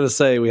 We're going to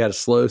say we had a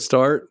slow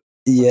start.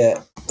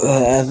 Yeah,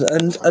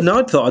 and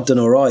I thought I'd done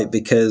all right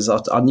because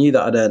I knew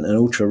that I'd earned an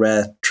ultra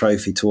rare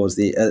trophy towards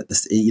the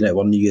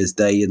on New Year's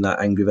Day in that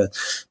Angry Bird,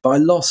 but I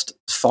lost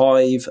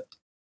five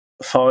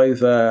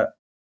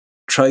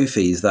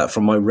trophies that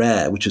from my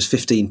rare, which was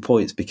 15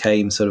 points,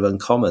 became sort of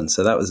uncommon.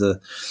 So that was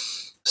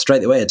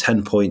straight away a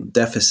 10-point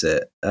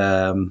deficit.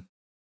 So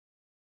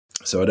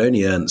I'd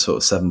only earned sort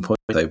of 7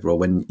 points overall.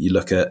 When you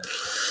look at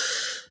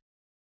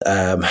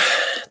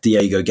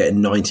Diego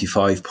getting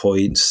 95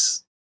 points.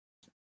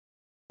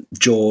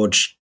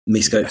 George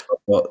Misco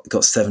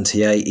got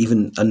 78,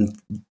 and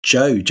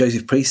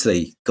Joseph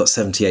Priestley got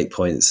 78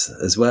 points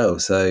as well.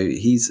 So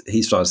he's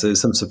fine. So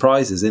there's some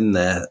surprises in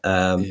there.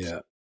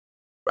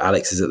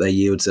 Alex is at their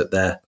yields up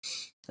there,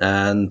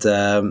 and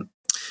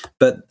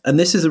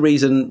this is the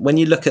reason when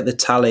you look at the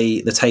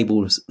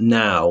tables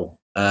now.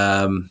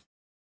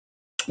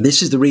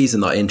 This is the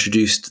reason that I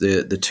introduced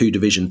the 2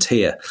 division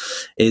tier.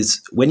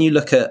 Is when you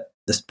look at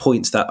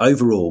the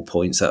overall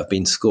points that have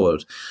been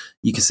scored,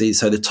 you can see,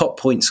 so the top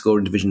point score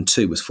in Division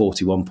 2 was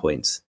 41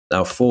 points.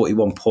 Now,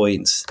 41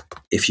 points,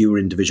 if you were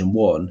in Division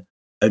 1,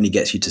 only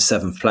gets you to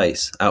 7th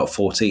place out of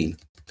 14.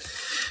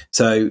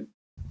 So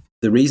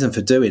the reason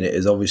for doing it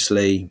is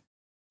obviously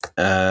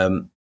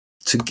to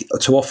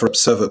offer up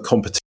server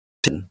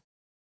competition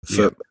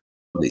for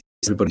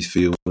everybody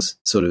feels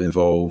sort of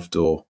involved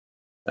or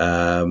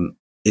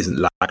isn't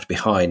lagged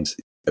behind.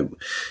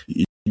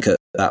 You look at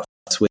that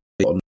swing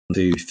on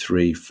 2,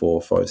 3,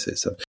 4, 5,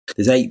 6, 7.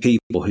 There's 8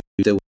 people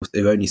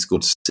who only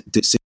scored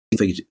 6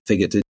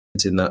 figure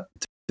digits in that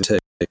too.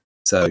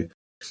 So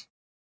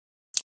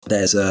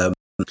there's I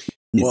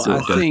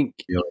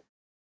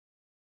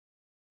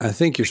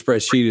think your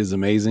spreadsheet is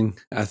amazing.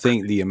 I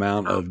think the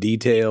amount of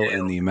detail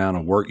and the amount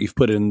of work you've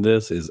put in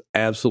this is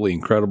absolutely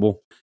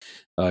incredible,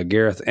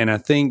 Gareth. And I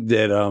think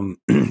that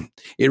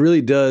it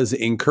really does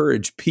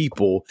encourage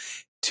people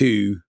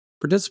to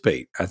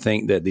participate. I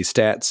think that the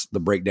stats, the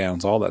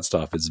breakdowns, all that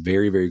stuff is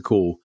very, very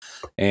cool.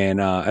 And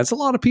that's a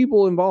lot of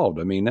people involved.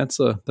 I mean, that's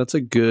a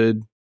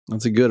good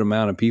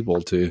amount of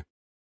people to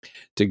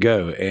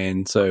go.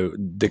 And so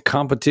the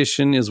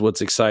competition is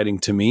what's exciting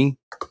to me.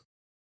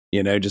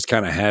 Just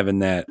kind of having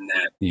that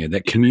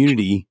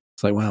community.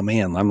 It's like, wow,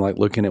 man, I'm like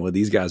looking at what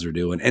these guys are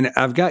doing. And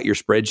I've got your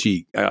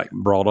spreadsheet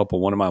brought up on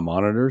one of my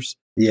monitors.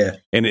 Yeah.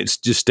 And it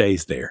just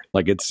stays there.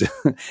 Like it's,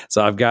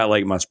 so I've got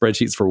like my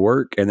spreadsheets for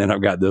work and then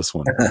I've got this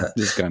one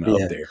just kind of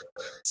up there.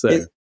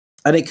 So.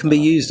 And it can be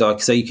used,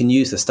 so you can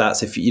use the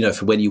stats if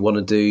for when you want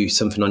to do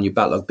something on your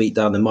backlog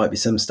beatdown. There might be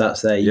some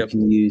stats there you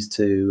can use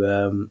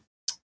to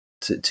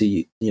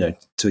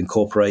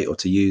incorporate or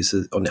to use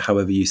on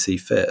however you see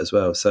fit as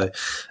well. So,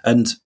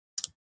 and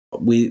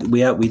we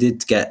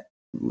did get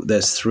there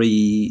was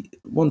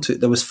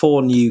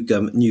 4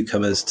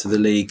 newcomers to the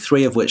league,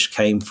 3 of which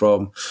came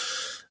from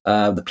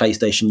the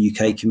PlayStation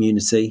UK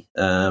community.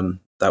 That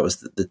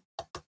was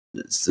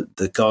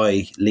the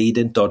guy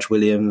leading, Dodge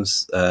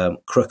Williams,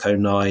 Crook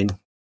 09,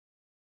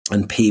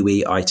 and Pee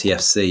Wee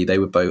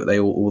ITFC.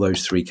 All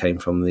those 3 came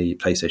from the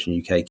PlayStation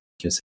UK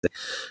community.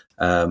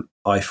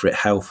 Ifrit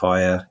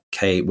Hellfire,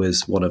 Kate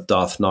was one of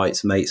Darth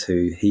Knight's mates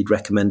who he'd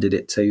recommended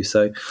it to.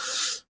 So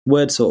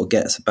word sort of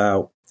gets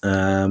about.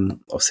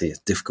 Obviously,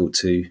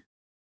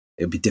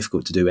 it'd be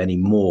difficult to do any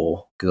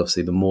more because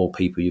obviously the more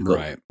people you've got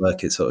to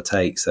work it sort of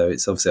takes. So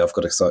it's obviously I've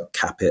got to sort of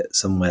cap it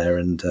somewhere,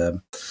 and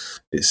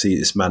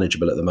it's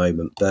manageable at the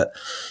moment. But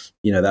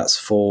that's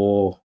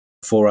 4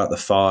 out of the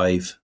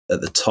 5 at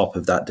the top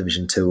of that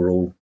Division 2 are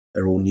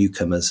all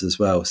newcomers as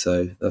well.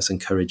 So that's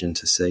encouraging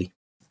to see.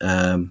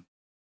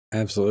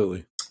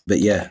 Absolutely. But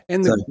yeah.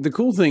 And the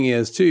cool thing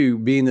is too,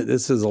 being that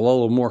this is a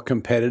little more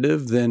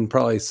competitive than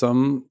probably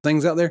some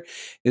things out there,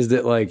 is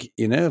that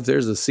if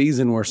there's a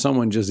season where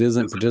someone just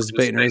isn't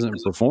participating or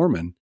isn't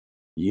performing,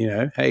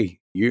 hey,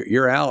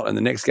 you're out and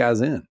the next guy's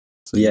in.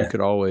 So you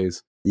could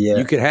always,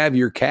 you could have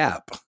your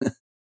cap.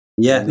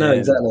 Yeah, no,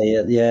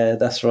 exactly. Yeah,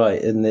 that's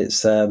right. And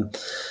it's,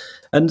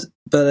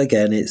 but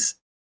again, it's,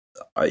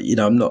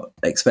 I'm not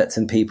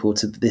expecting people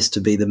to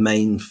be the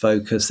main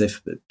focus.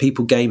 If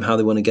people game how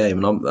they want to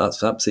game, and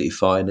that's absolutely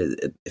fine.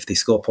 If they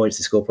score points,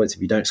 they score points.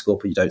 If you don't score,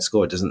 you don't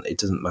score. It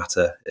doesn't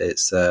matter.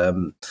 It's I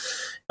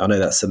know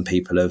that some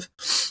people have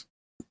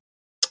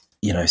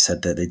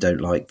said that they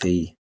don't like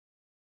the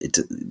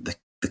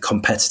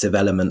competitive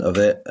element of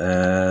it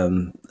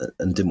and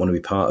didn't want to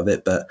be part of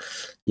it. But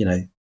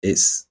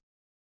it's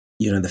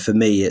for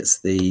me,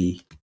 it's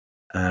the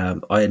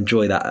I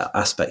enjoy that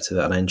aspect of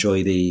it, and I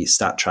enjoy the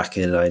stat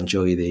tracking, and I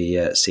enjoy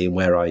the seeing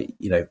where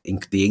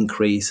the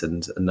increase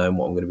and knowing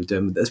what I'm going to be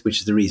doing with this, which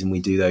is the reason we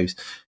do those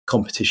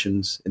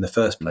competitions in the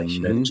first place,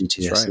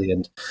 GTSC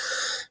and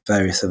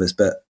various others.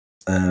 But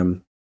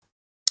the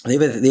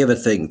other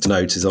thing to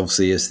note is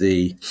obviously is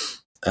the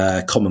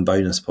common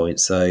bonus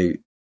points. So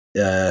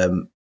I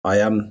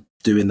am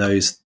doing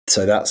those.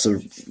 So that's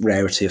a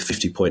rarity of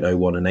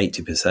 50.01 and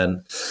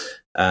 80%,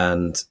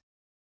 and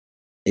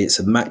it's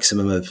a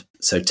maximum of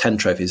 10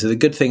 trophies. So the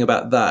good thing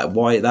about that,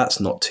 why that's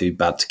not too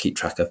bad to keep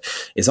track of,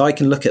 is I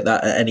can look at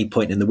that at any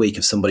point in the week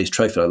of somebody's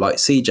trophy. Like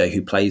CJ,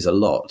 who plays a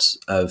lot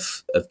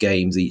of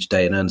games each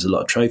day and earns a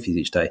lot of trophies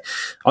each day.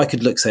 I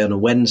could look, say, on a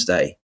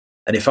Wednesday,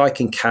 and if I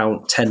can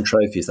count 10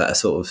 trophies that are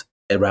sort of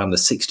around the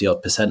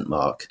 60%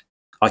 mark,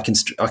 I can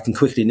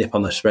quickly nip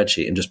on the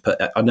spreadsheet and just put.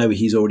 I know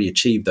he's already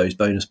achieved those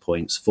bonus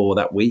points for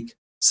that week.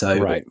 So,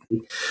 right.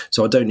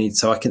 So I don't need.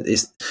 So I can.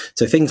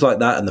 So things like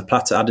that and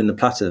adding the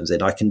platinums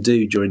in, I can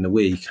do during the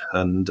week,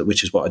 and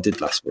which is what I did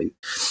last week,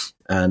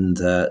 and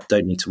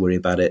don't need to worry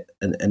about it.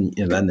 And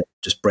then it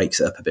just breaks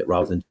it up a bit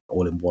rather than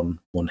all in one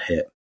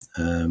hit.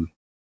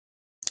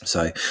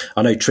 So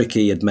I know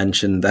Tricky had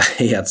mentioned that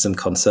he had some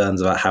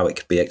concerns about how it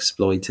could be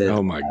exploited.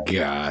 Oh my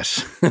gosh!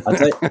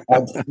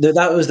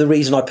 That was the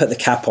reason I put the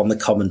cap on the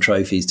common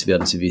trophies, to be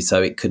honest with you,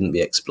 so it couldn't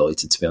be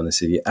exploited, to be honest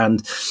with you.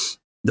 And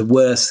the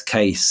worst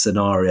case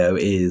scenario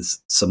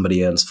is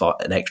somebody earns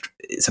an extra.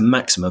 It's a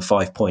maximum of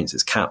 5 points.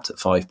 It's capped at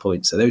 5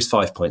 points. So those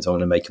 5 points aren't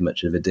going to make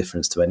much of a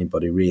difference to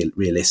anybody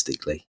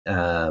realistically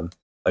over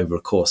a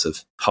course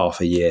of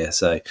half a year.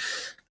 So,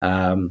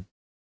 I'm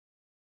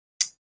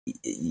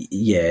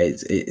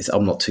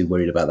not too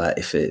worried about that.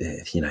 If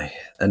it,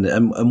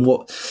 and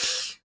what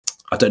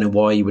I don't know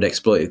why you would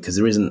exploit it, because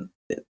there's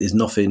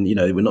nothing.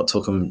 We're not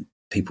talking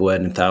people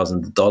earning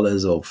thousands of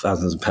dollars or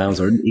thousands of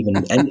pounds or even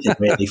anything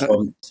really.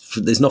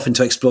 There's nothing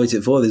to exploit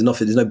it for. There's no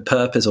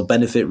purpose or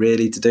benefit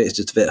really to do it. It's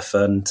just a bit of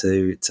fun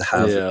to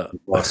have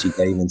whilst you're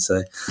gaming.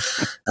 So,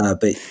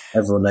 but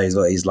everyone knows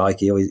what he's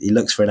like. He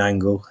looks for an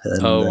angle.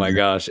 And, oh my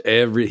gosh!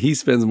 He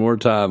spends more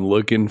time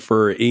looking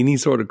for any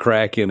sort of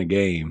crack in a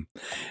game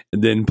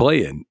than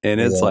playing, and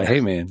it's like,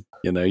 hey man,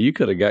 you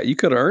could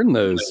have earned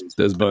those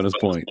bonus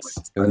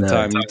points in the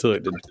time you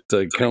took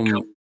to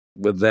come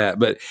with that,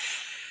 but.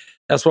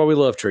 That's why we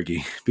love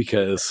Tricky,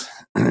 because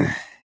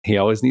he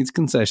always needs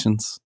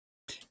concessions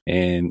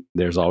and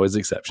there's always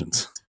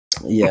exceptions.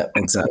 Yeah,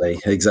 exactly.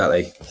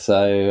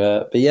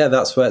 So, but yeah,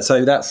 that's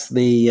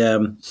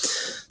the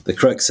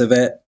crux of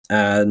it.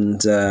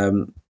 And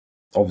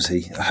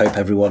obviously, I hope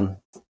everyone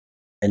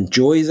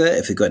enjoys it.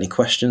 If they've got any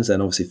questions, then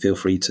obviously feel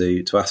free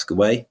to ask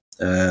away.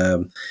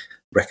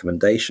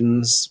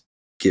 Recommendations.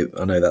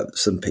 I know that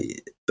some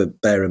people,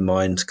 but bear in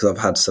mind, because I've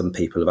had some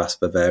people have asked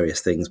for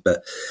various things,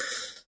 but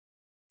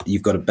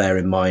you've got to bear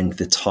in mind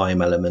the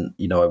time element.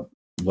 I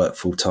work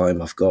full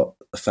time. I've got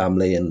a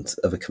family and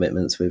other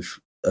commitments with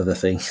other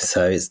things,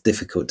 so it's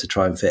difficult to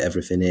try and fit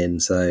everything in.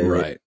 So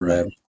right.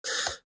 But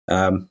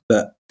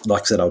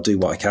like I said, I'll do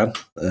what I can,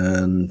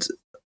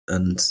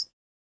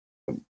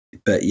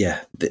 but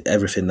yeah,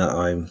 everything that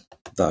I'm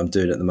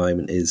doing at the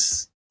moment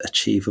is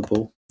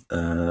achievable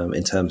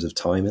in terms of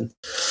timing.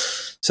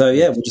 So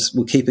yeah,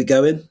 we'll keep it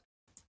going.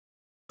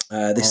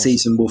 This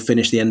season will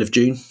finish the end of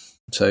June.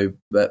 So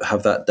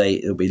have that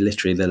date. It'll be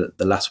literally the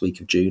last week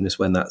of June is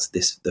when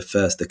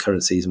the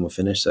current season will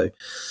finish. So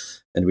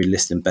anybody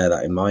listening, bear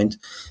that in mind.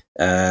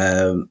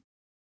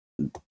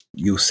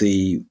 You'll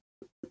see,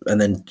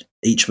 and then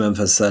each month,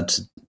 as I said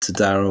to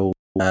Daryl,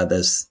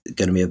 there's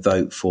going to be a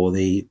vote for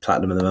the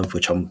Platinum of the Month,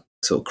 which I'm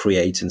sort of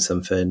creating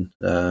something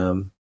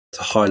to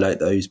highlight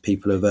those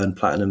people who've earned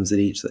Platinums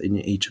in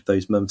each of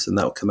those months, and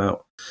that'll come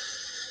out.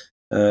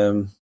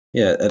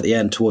 At the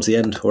end, towards the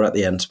end, or at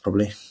the end,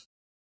 probably.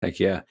 Heck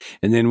yeah.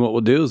 And then what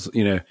we'll do is,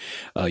 you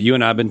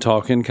and I have been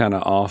talking kind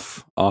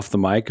of off the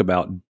mic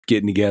about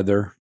getting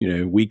together,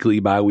 weekly,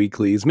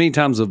 bi-weekly, as many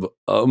times of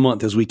a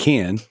month as we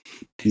can.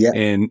 Yeah.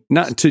 And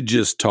not to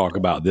just talk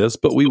about this,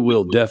 but we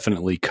will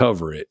definitely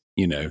cover it,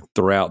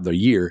 throughout the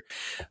year.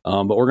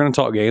 But we're going to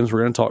talk games. We're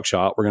going to talk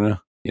shop. We're going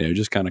to,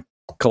 just kind of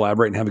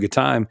collaborate and have a good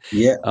time.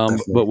 Yeah.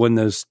 But when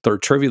those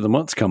third trivia of the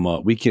months come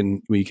up, we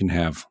can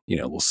have, a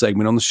little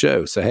segment on the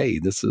show. So, hey,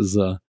 this is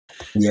the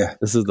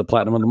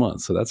Platinum of the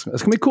Month. So that's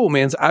gonna be cool,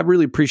 man. So I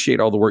really appreciate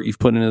all the work you've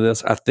put into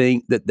this. I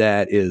think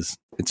it's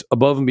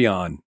above and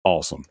beyond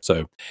awesome.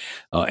 So,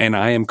 and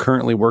I am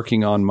currently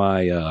working on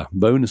my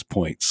bonus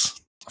points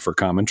for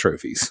common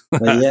trophies.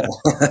 Yeah,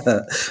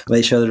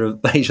 make sure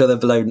they're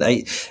below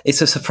 8.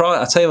 It's a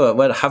surprise. I tell you what,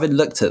 when having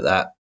looked at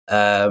that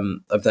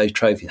of those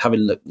trophies,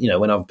 having looked,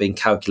 when I've been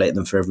calculating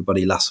them for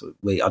everybody last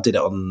week, I did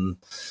it on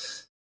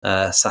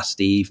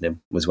Saturday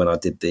evening was when I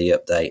did the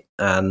update,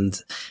 and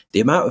the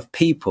amount of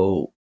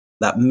people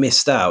that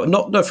missed out,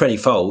 not for any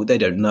fault, they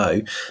don't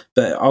know,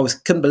 but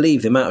couldn't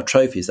believe the amount of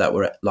trophies that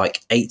were at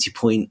like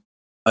 80.02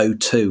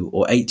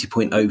 or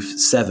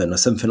 80.07 or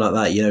something like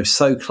that,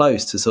 so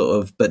close to sort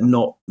of, but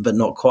not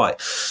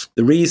quite.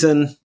 The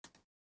reason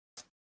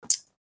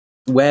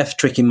where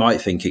Tricky might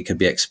think it could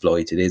be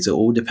exploited is it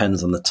all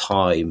depends on the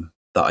time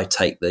that I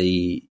take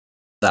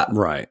that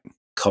right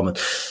common.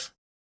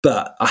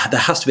 But there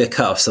has to be a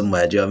cut-off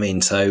somewhere, do you know what I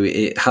mean? So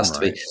it has to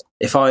be.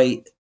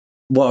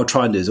 What I'll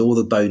try and do is all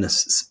the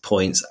bonus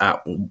points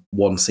at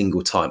one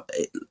single time.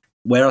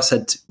 Where I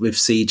said with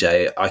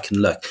CJ, I can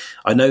look.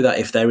 I know that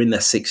if they're in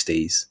their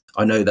 60s,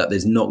 I know that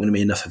there's not going to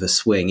be enough of a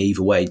swing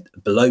either way,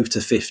 below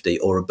to 50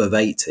 or above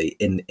 80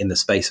 in the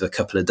space of a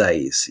couple of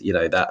days,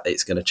 that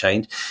it's going to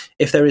change.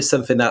 If there is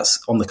something that's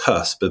on the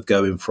cusp of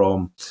going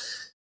from,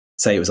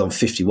 say it was on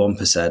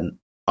 51%,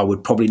 I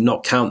would probably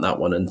not count that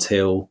one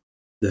until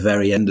the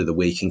very end of the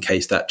week in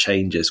case that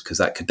changes, because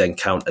that could then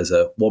count as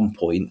a 1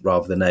 point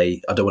rather than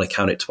I don't want to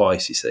count it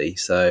twice, you see.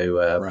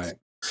 So, right.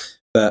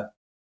 But,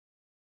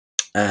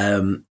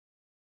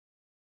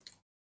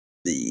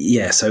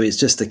 yeah, so it's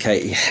just a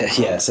case.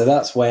 Yeah, so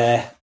that's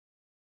where,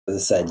 as I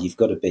said, you've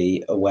got to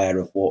be aware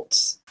of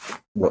what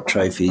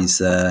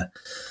trophies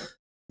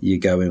you're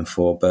going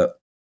for. But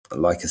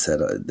like I said,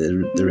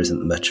 there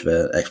isn't much of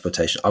an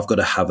exploitation. I've got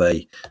to have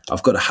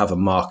a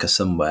marker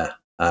somewhere.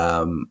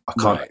 I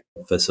can't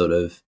for sort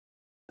of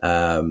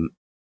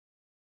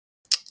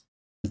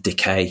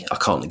decay. I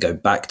can't go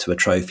back to a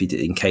trophy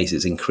in case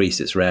it's increased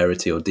its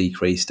rarity or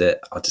decreased it.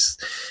 I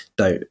just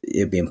don't.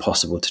 It'd be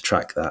impossible to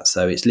track that.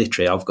 So it's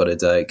literally I've got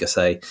to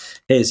say,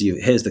 here's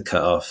the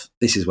cutoff.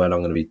 This is when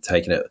I'm going to be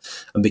taking it.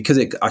 And because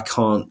I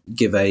can't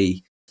give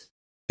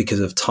because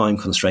of time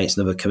constraints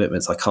and other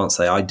commitments, I can't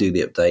say I do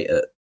the update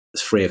at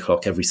 3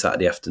 o'clock every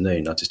Saturday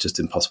afternoon. It's just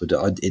impossible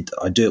to do.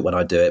 I do it when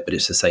I do it, but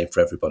it's the same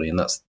for everybody, and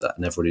that's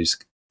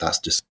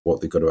just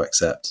what they've got to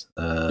accept.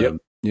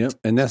 Yep,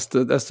 and that's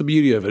the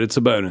beauty of it. It's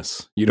a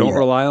bonus. You don't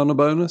rely on a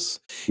bonus.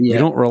 Yeah. You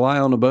don't rely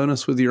on a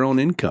bonus with your own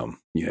income.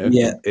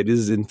 It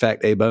is in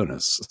fact a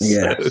bonus.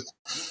 Yeah,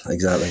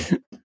 exactly.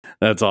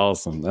 That's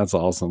awesome.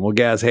 Well,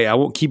 guys, hey, I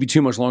won't keep you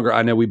too much longer.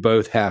 I know we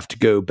both have to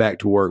go back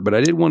to work, but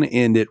I did want to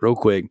end it real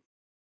quick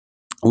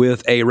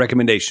with a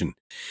recommendation.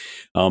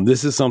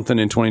 This is something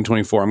in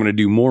 2024 I'm going to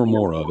do more and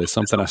more of. It's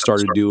something I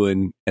started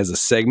doing as a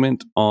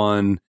segment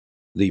on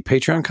the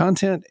Patreon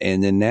content.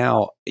 And then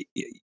now,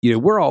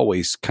 we're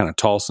always kind of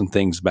tossing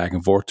things back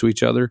and forth to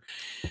each other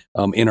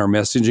in our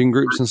messaging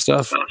groups and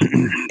stuff.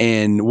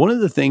 And one of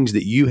the things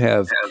that you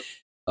have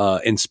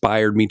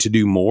inspired me to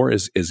do more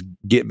is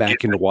get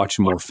back into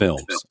watching more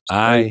films.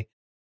 I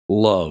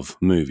love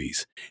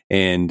movies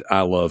and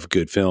I love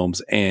good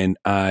films. And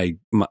I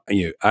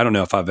don't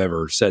know if I've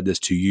ever said this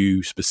to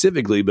you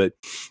specifically, but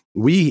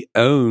we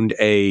owned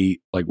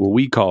what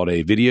we called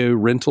a video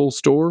rental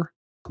store.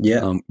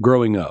 Yeah.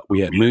 Growing up, we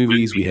had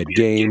movies, we had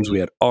games, we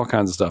had all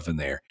kinds of stuff in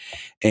there.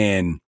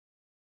 And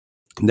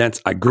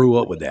I grew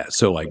up with that.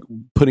 So like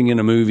putting in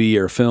a movie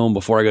or a film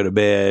before I go to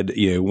bed,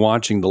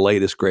 watching the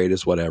latest,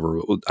 greatest,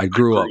 whatever. I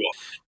grew up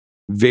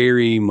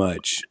very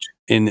much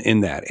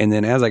in that. And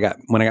then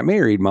when I got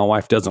married, my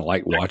wife doesn't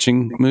like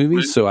watching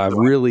movies. So I've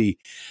really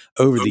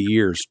over the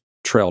years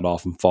trailed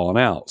off and fallen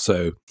out.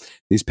 So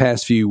these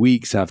past few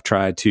weeks, I've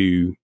tried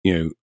to,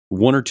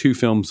 1 or 2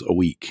 films a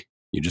week.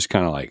 You just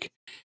kind of like,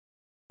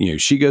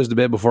 she goes to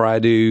bed before I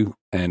do,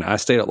 and I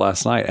stayed up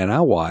last night and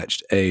I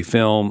watched a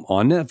film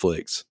on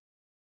Netflix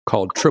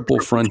called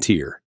Triple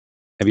Frontier.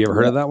 Have you ever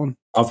heard of that one?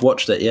 I've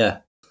watched it. Yeah,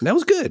 that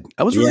was good.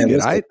 That was really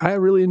good. I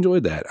really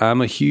enjoyed that.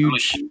 I'm a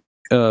huge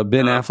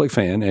Ben Affleck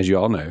fan, as you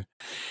all know,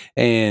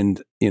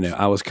 and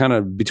I was kind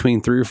of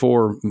between 3 or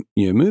 4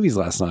 movies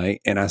last night,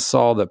 and I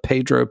saw that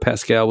Pedro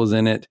Pascal was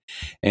in it,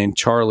 and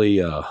Charlie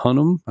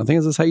Hunnam. I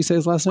think that's how you say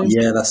his last name.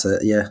 Yeah, that's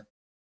it. Yeah.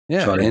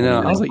 Yeah, and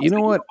I was like, you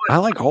know what? I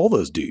like all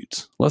those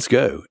dudes. Let's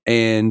go.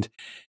 And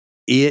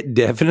it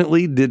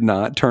definitely did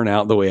not turn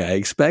out the way I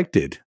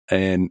expected.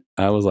 And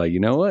I was like,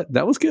 you know what?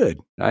 That was good.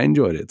 I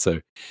enjoyed it.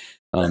 So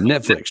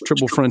Netflix,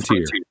 Triple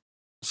Frontier.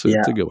 So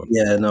it's a good one.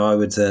 Yeah, no, I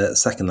would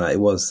second that. It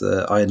was,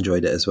 I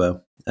enjoyed it as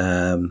well.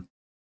 I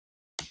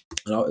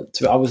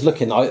was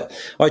looking, I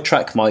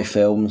track my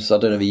films. I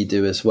don't know if you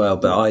do as well,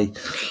 but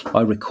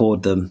I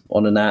record them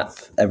on an app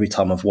every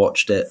time I've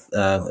watched it.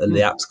 And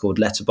the app's called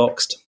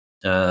Letterboxd.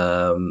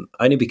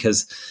 Only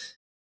because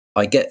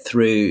I get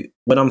through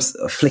when I'm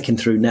flicking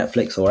through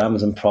Netflix or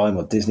Amazon Prime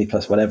or Disney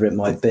Plus, whatever it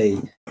might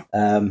be.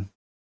 I've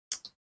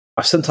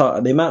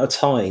sometimes the amount of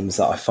times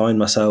that I find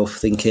myself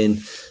thinking,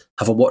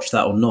 have I watched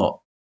that or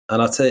not?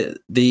 And I'll tell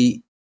you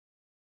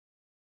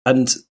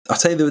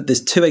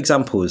there's 2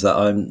 examples that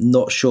I'm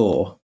not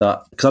sure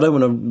that, because I don't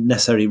want to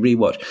necessarily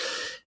rewatch,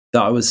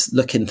 that I was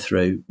looking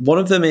through. One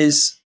of them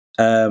is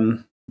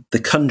The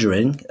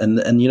Conjuring,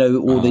 and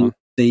all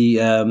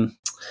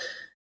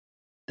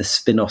the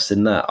spin-offs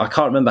in that. I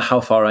can't remember how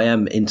far I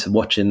am into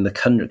watching The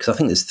Conjuring, because I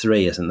think there's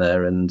 3, isn't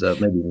there? And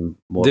maybe even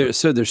more.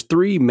 So there's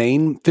 3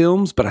 main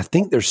films, but I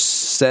think there's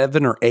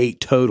 7 or 8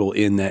 total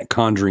in that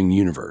Conjuring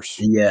universe.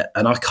 Yeah,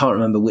 and I can't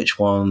remember which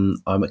one.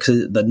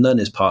 Because The Nun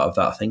is part of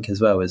that, I think, as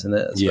well, isn't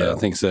it? I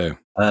think so.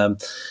 I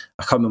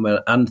can't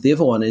remember. And the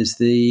other one is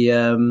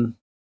the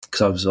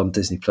because I was on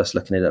Disney Plus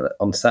looking at it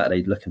on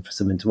Saturday, looking for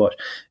something to watch.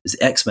 Is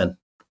X-Men.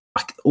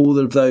 All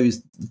of those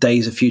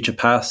Days of Future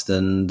Past,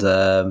 and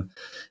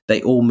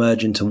they all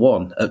merge into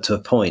one up to a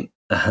point,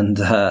 and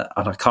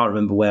I can't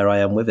remember where I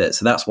am with it.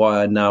 So that's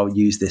why I now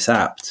use this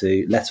app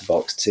to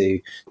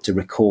Letterboxd to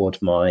record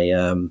my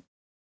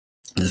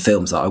the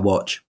films that I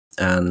watch.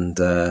 And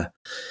as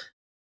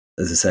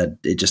I said,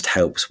 it just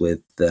helps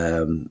with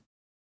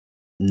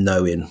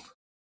knowing,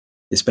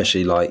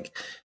 especially like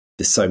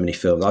there's so many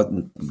films.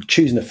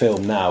 Choosing a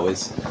film now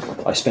is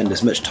I spend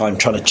as much time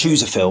trying to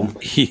choose a film,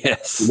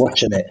 yes,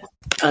 watching it,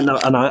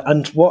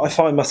 and what I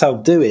find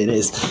myself doing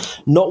is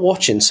not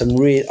watching some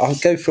real. I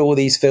go through all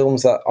these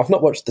films that I've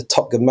not watched the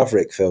Top Gun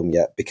Maverick film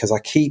yet because I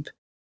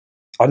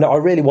know I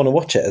really want to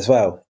watch it as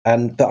well,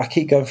 but I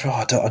keep going through.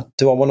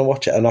 Do I want to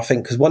watch it? And I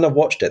think because when I've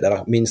watched it,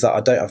 that means that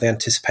I don't have the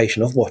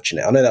anticipation of watching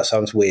it. I know that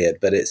sounds weird,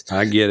 but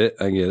I get it.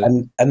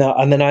 And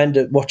then I end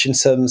up watching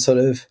some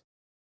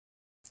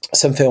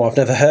film I've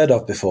never heard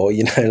of before,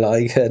 and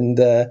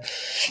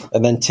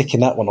then ticking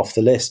that one off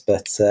the list.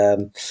 But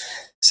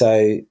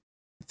so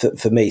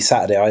for me,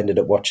 Saturday I ended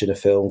up watching a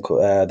film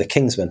called The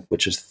Kingsman,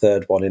 which was the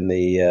third one in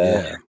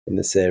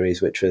the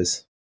series, which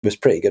was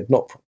pretty good.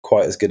 Not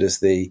quite as good as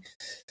the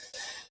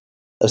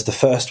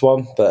first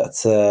one, but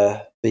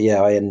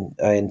yeah,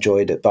 I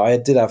enjoyed it.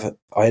 But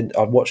I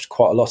watched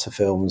quite a lot of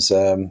films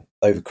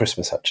over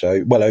Christmas,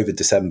 actually. Well, over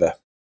December,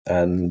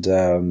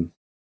 and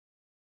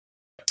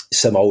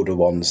some older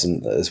ones,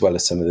 and as well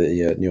as some of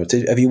the newer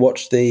ones. Have you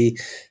watched I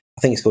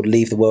think it's called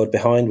Leave the World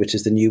Behind, which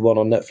is the new one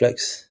on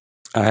Netflix?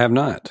 I have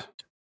not.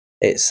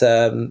 It's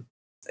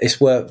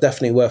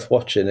definitely worth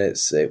watching.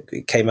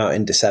 It came out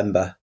in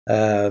December,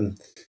 and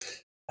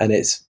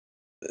it's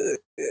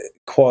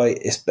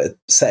it's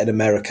set in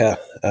America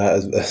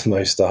as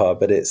most are,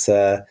 but it's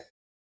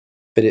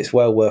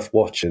well worth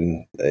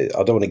watching. I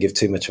don't want to give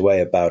too much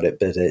away about it,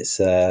 but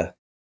it's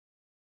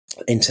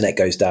internet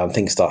goes down,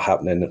 things start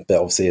happening, but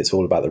obviously it's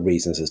all about the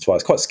reasons as to why.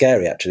 It's quite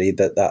scary actually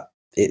that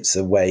it's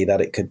a way that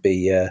it could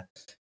be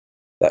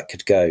that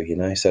could go,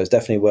 so it's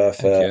definitely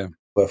worth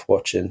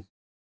watching.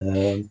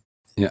 I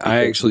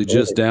actually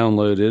just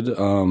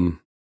downloaded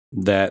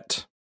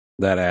that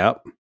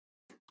app,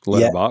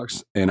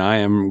 Letterboxd, and I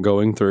am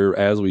going through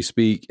as we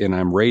speak, and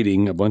I'm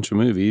rating a bunch of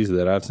movies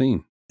that I've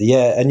seen.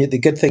 Yeah, and the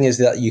good thing is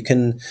that you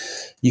can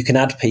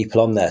add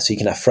people on there, so you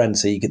can have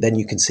friends, so you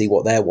can see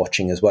what they're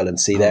watching as well and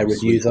see their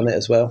reviews on it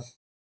as well.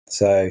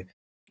 So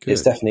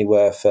it's definitely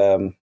worth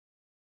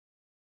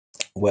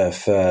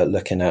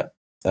looking at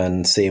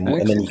and seeing,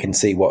 and then you can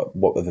see what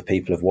other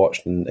people have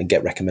watched and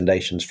get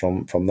recommendations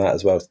from that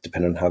as well,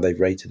 depending on how they've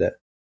rated it.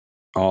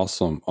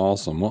 Awesome.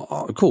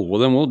 Well, cool. Well,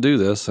 then we'll do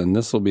this, and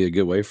this will be a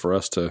good way for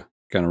us to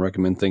kind of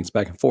recommend things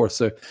back and forth.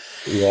 So,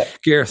 yeah,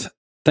 Gareth,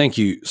 thank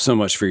you so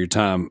much for your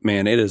time,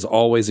 man. It is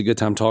always a good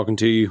time talking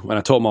to you. When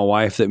I told my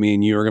wife that me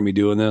and you are going to be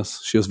doing this,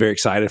 she was very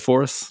excited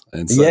for us.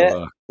 And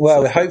so,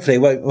 hopefully,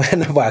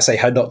 I say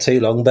not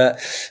too long, but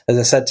as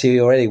I said to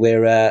you already,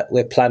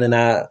 we're planning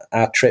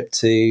our trip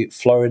to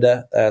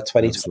Florida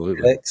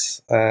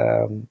 2026.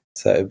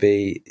 So it'd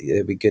be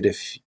good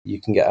if you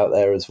can get out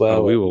there as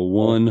well. We will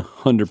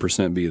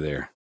 100% be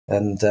there.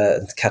 And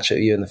catch up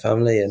with you and the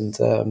family. And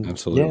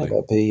absolutely,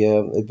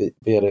 yeah, it'd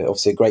be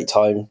obviously a great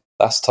time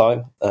last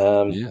time.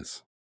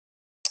 Yes,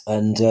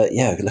 and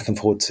looking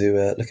forward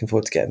to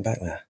getting back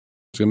there.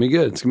 It's gonna be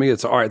good.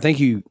 So, all right, thank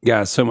you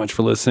guys so much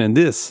for listening.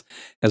 This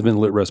has been the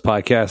Lit Roast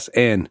Podcast,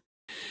 and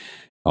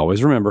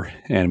always remember,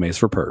 anime is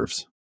for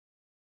pervs.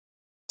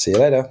 See you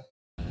later.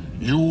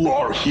 You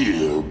are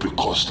here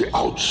because the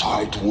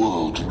outside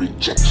world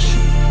rejects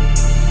you.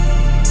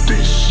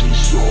 This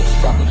is your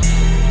family.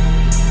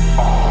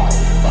 I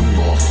am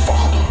your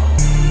father.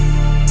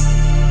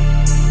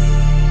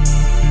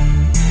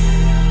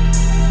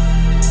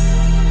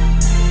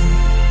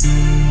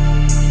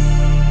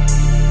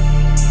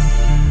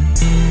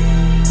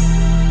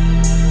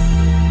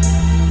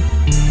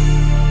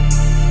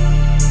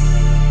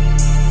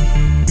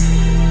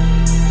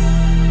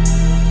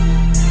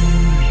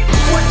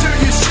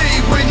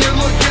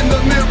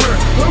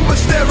 Who was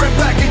staring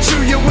back at you?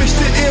 You wish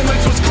the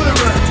image was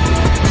clearer.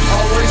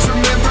 Always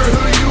remember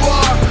who you are.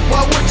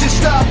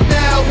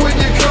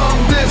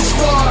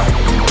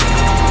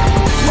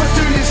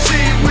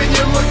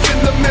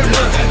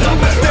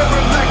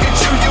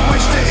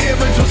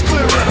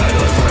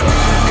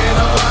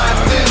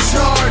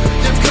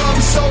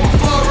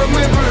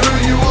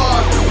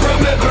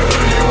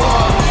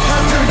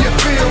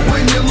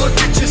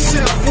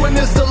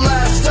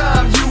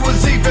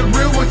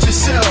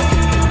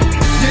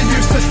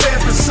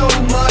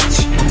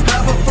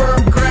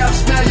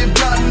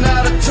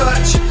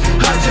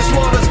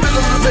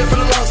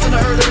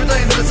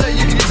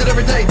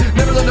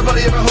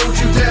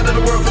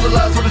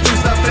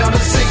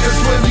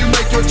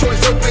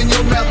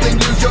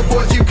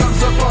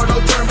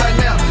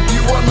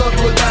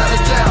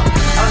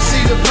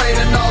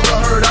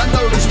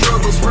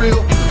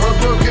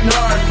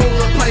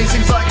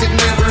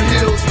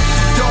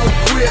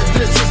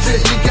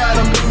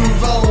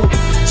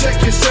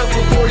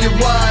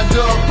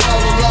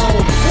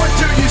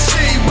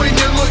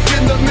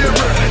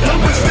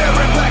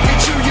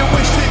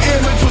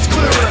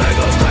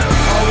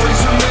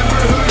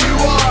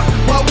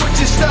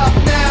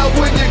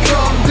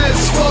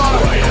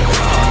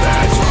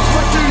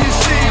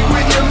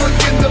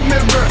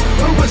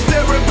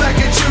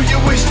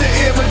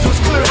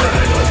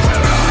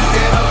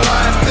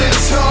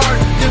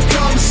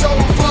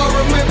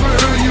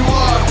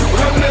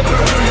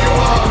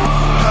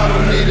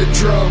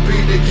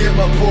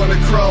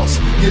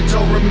 You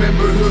don't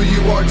remember who you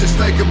are, just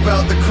think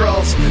about the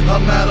cross.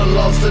 I'm at a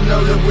loss to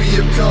know that we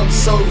have come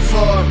so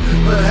far,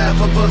 but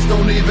half of us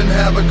don't even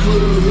have a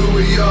clue who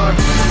we are.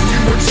 You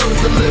were chose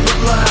to live a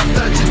life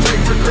that you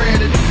take for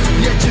granted,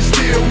 yet you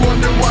still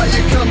wonder why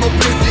you come up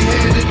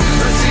empty-handed.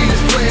 A seed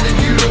is planted,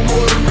 you don't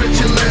water it,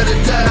 you let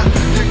it die.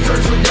 You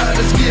curse what God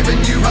has given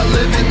you by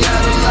living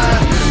out a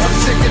lie. I'm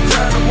sick and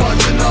tired of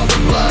watching all the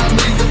blind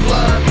lead the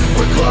blind.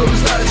 With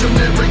closed eyes you'll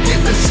never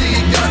get to see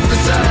God's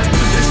design.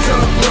 It's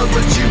tough love,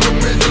 but you were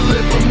meant to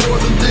live for more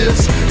than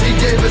this. He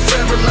gave us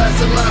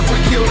everlasting life, we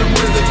killed him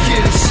with a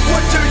kiss.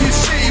 What do you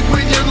see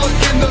when you look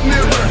in the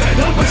mirror?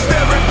 When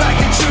staring back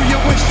at you, you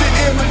wish the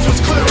image was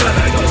clearer.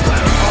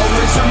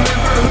 Always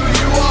remember who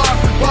you are.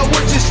 Why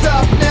would you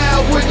stop now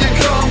when you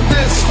come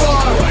this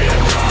far?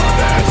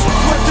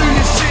 What do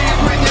you see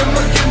when you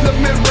look in the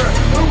mirror?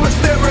 Who was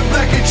staring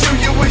back at you,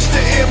 you wish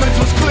the image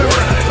was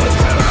clearer.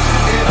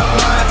 In a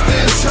life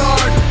this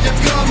hard,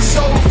 you've come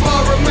so far.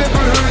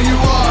 Remember who you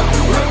are.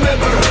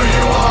 Remember who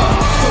you are.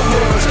 The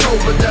world's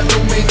cold, but that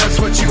don't mean that's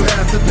what you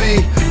have to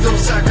be. Don't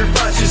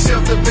sacrifice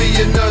yourself to be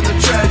another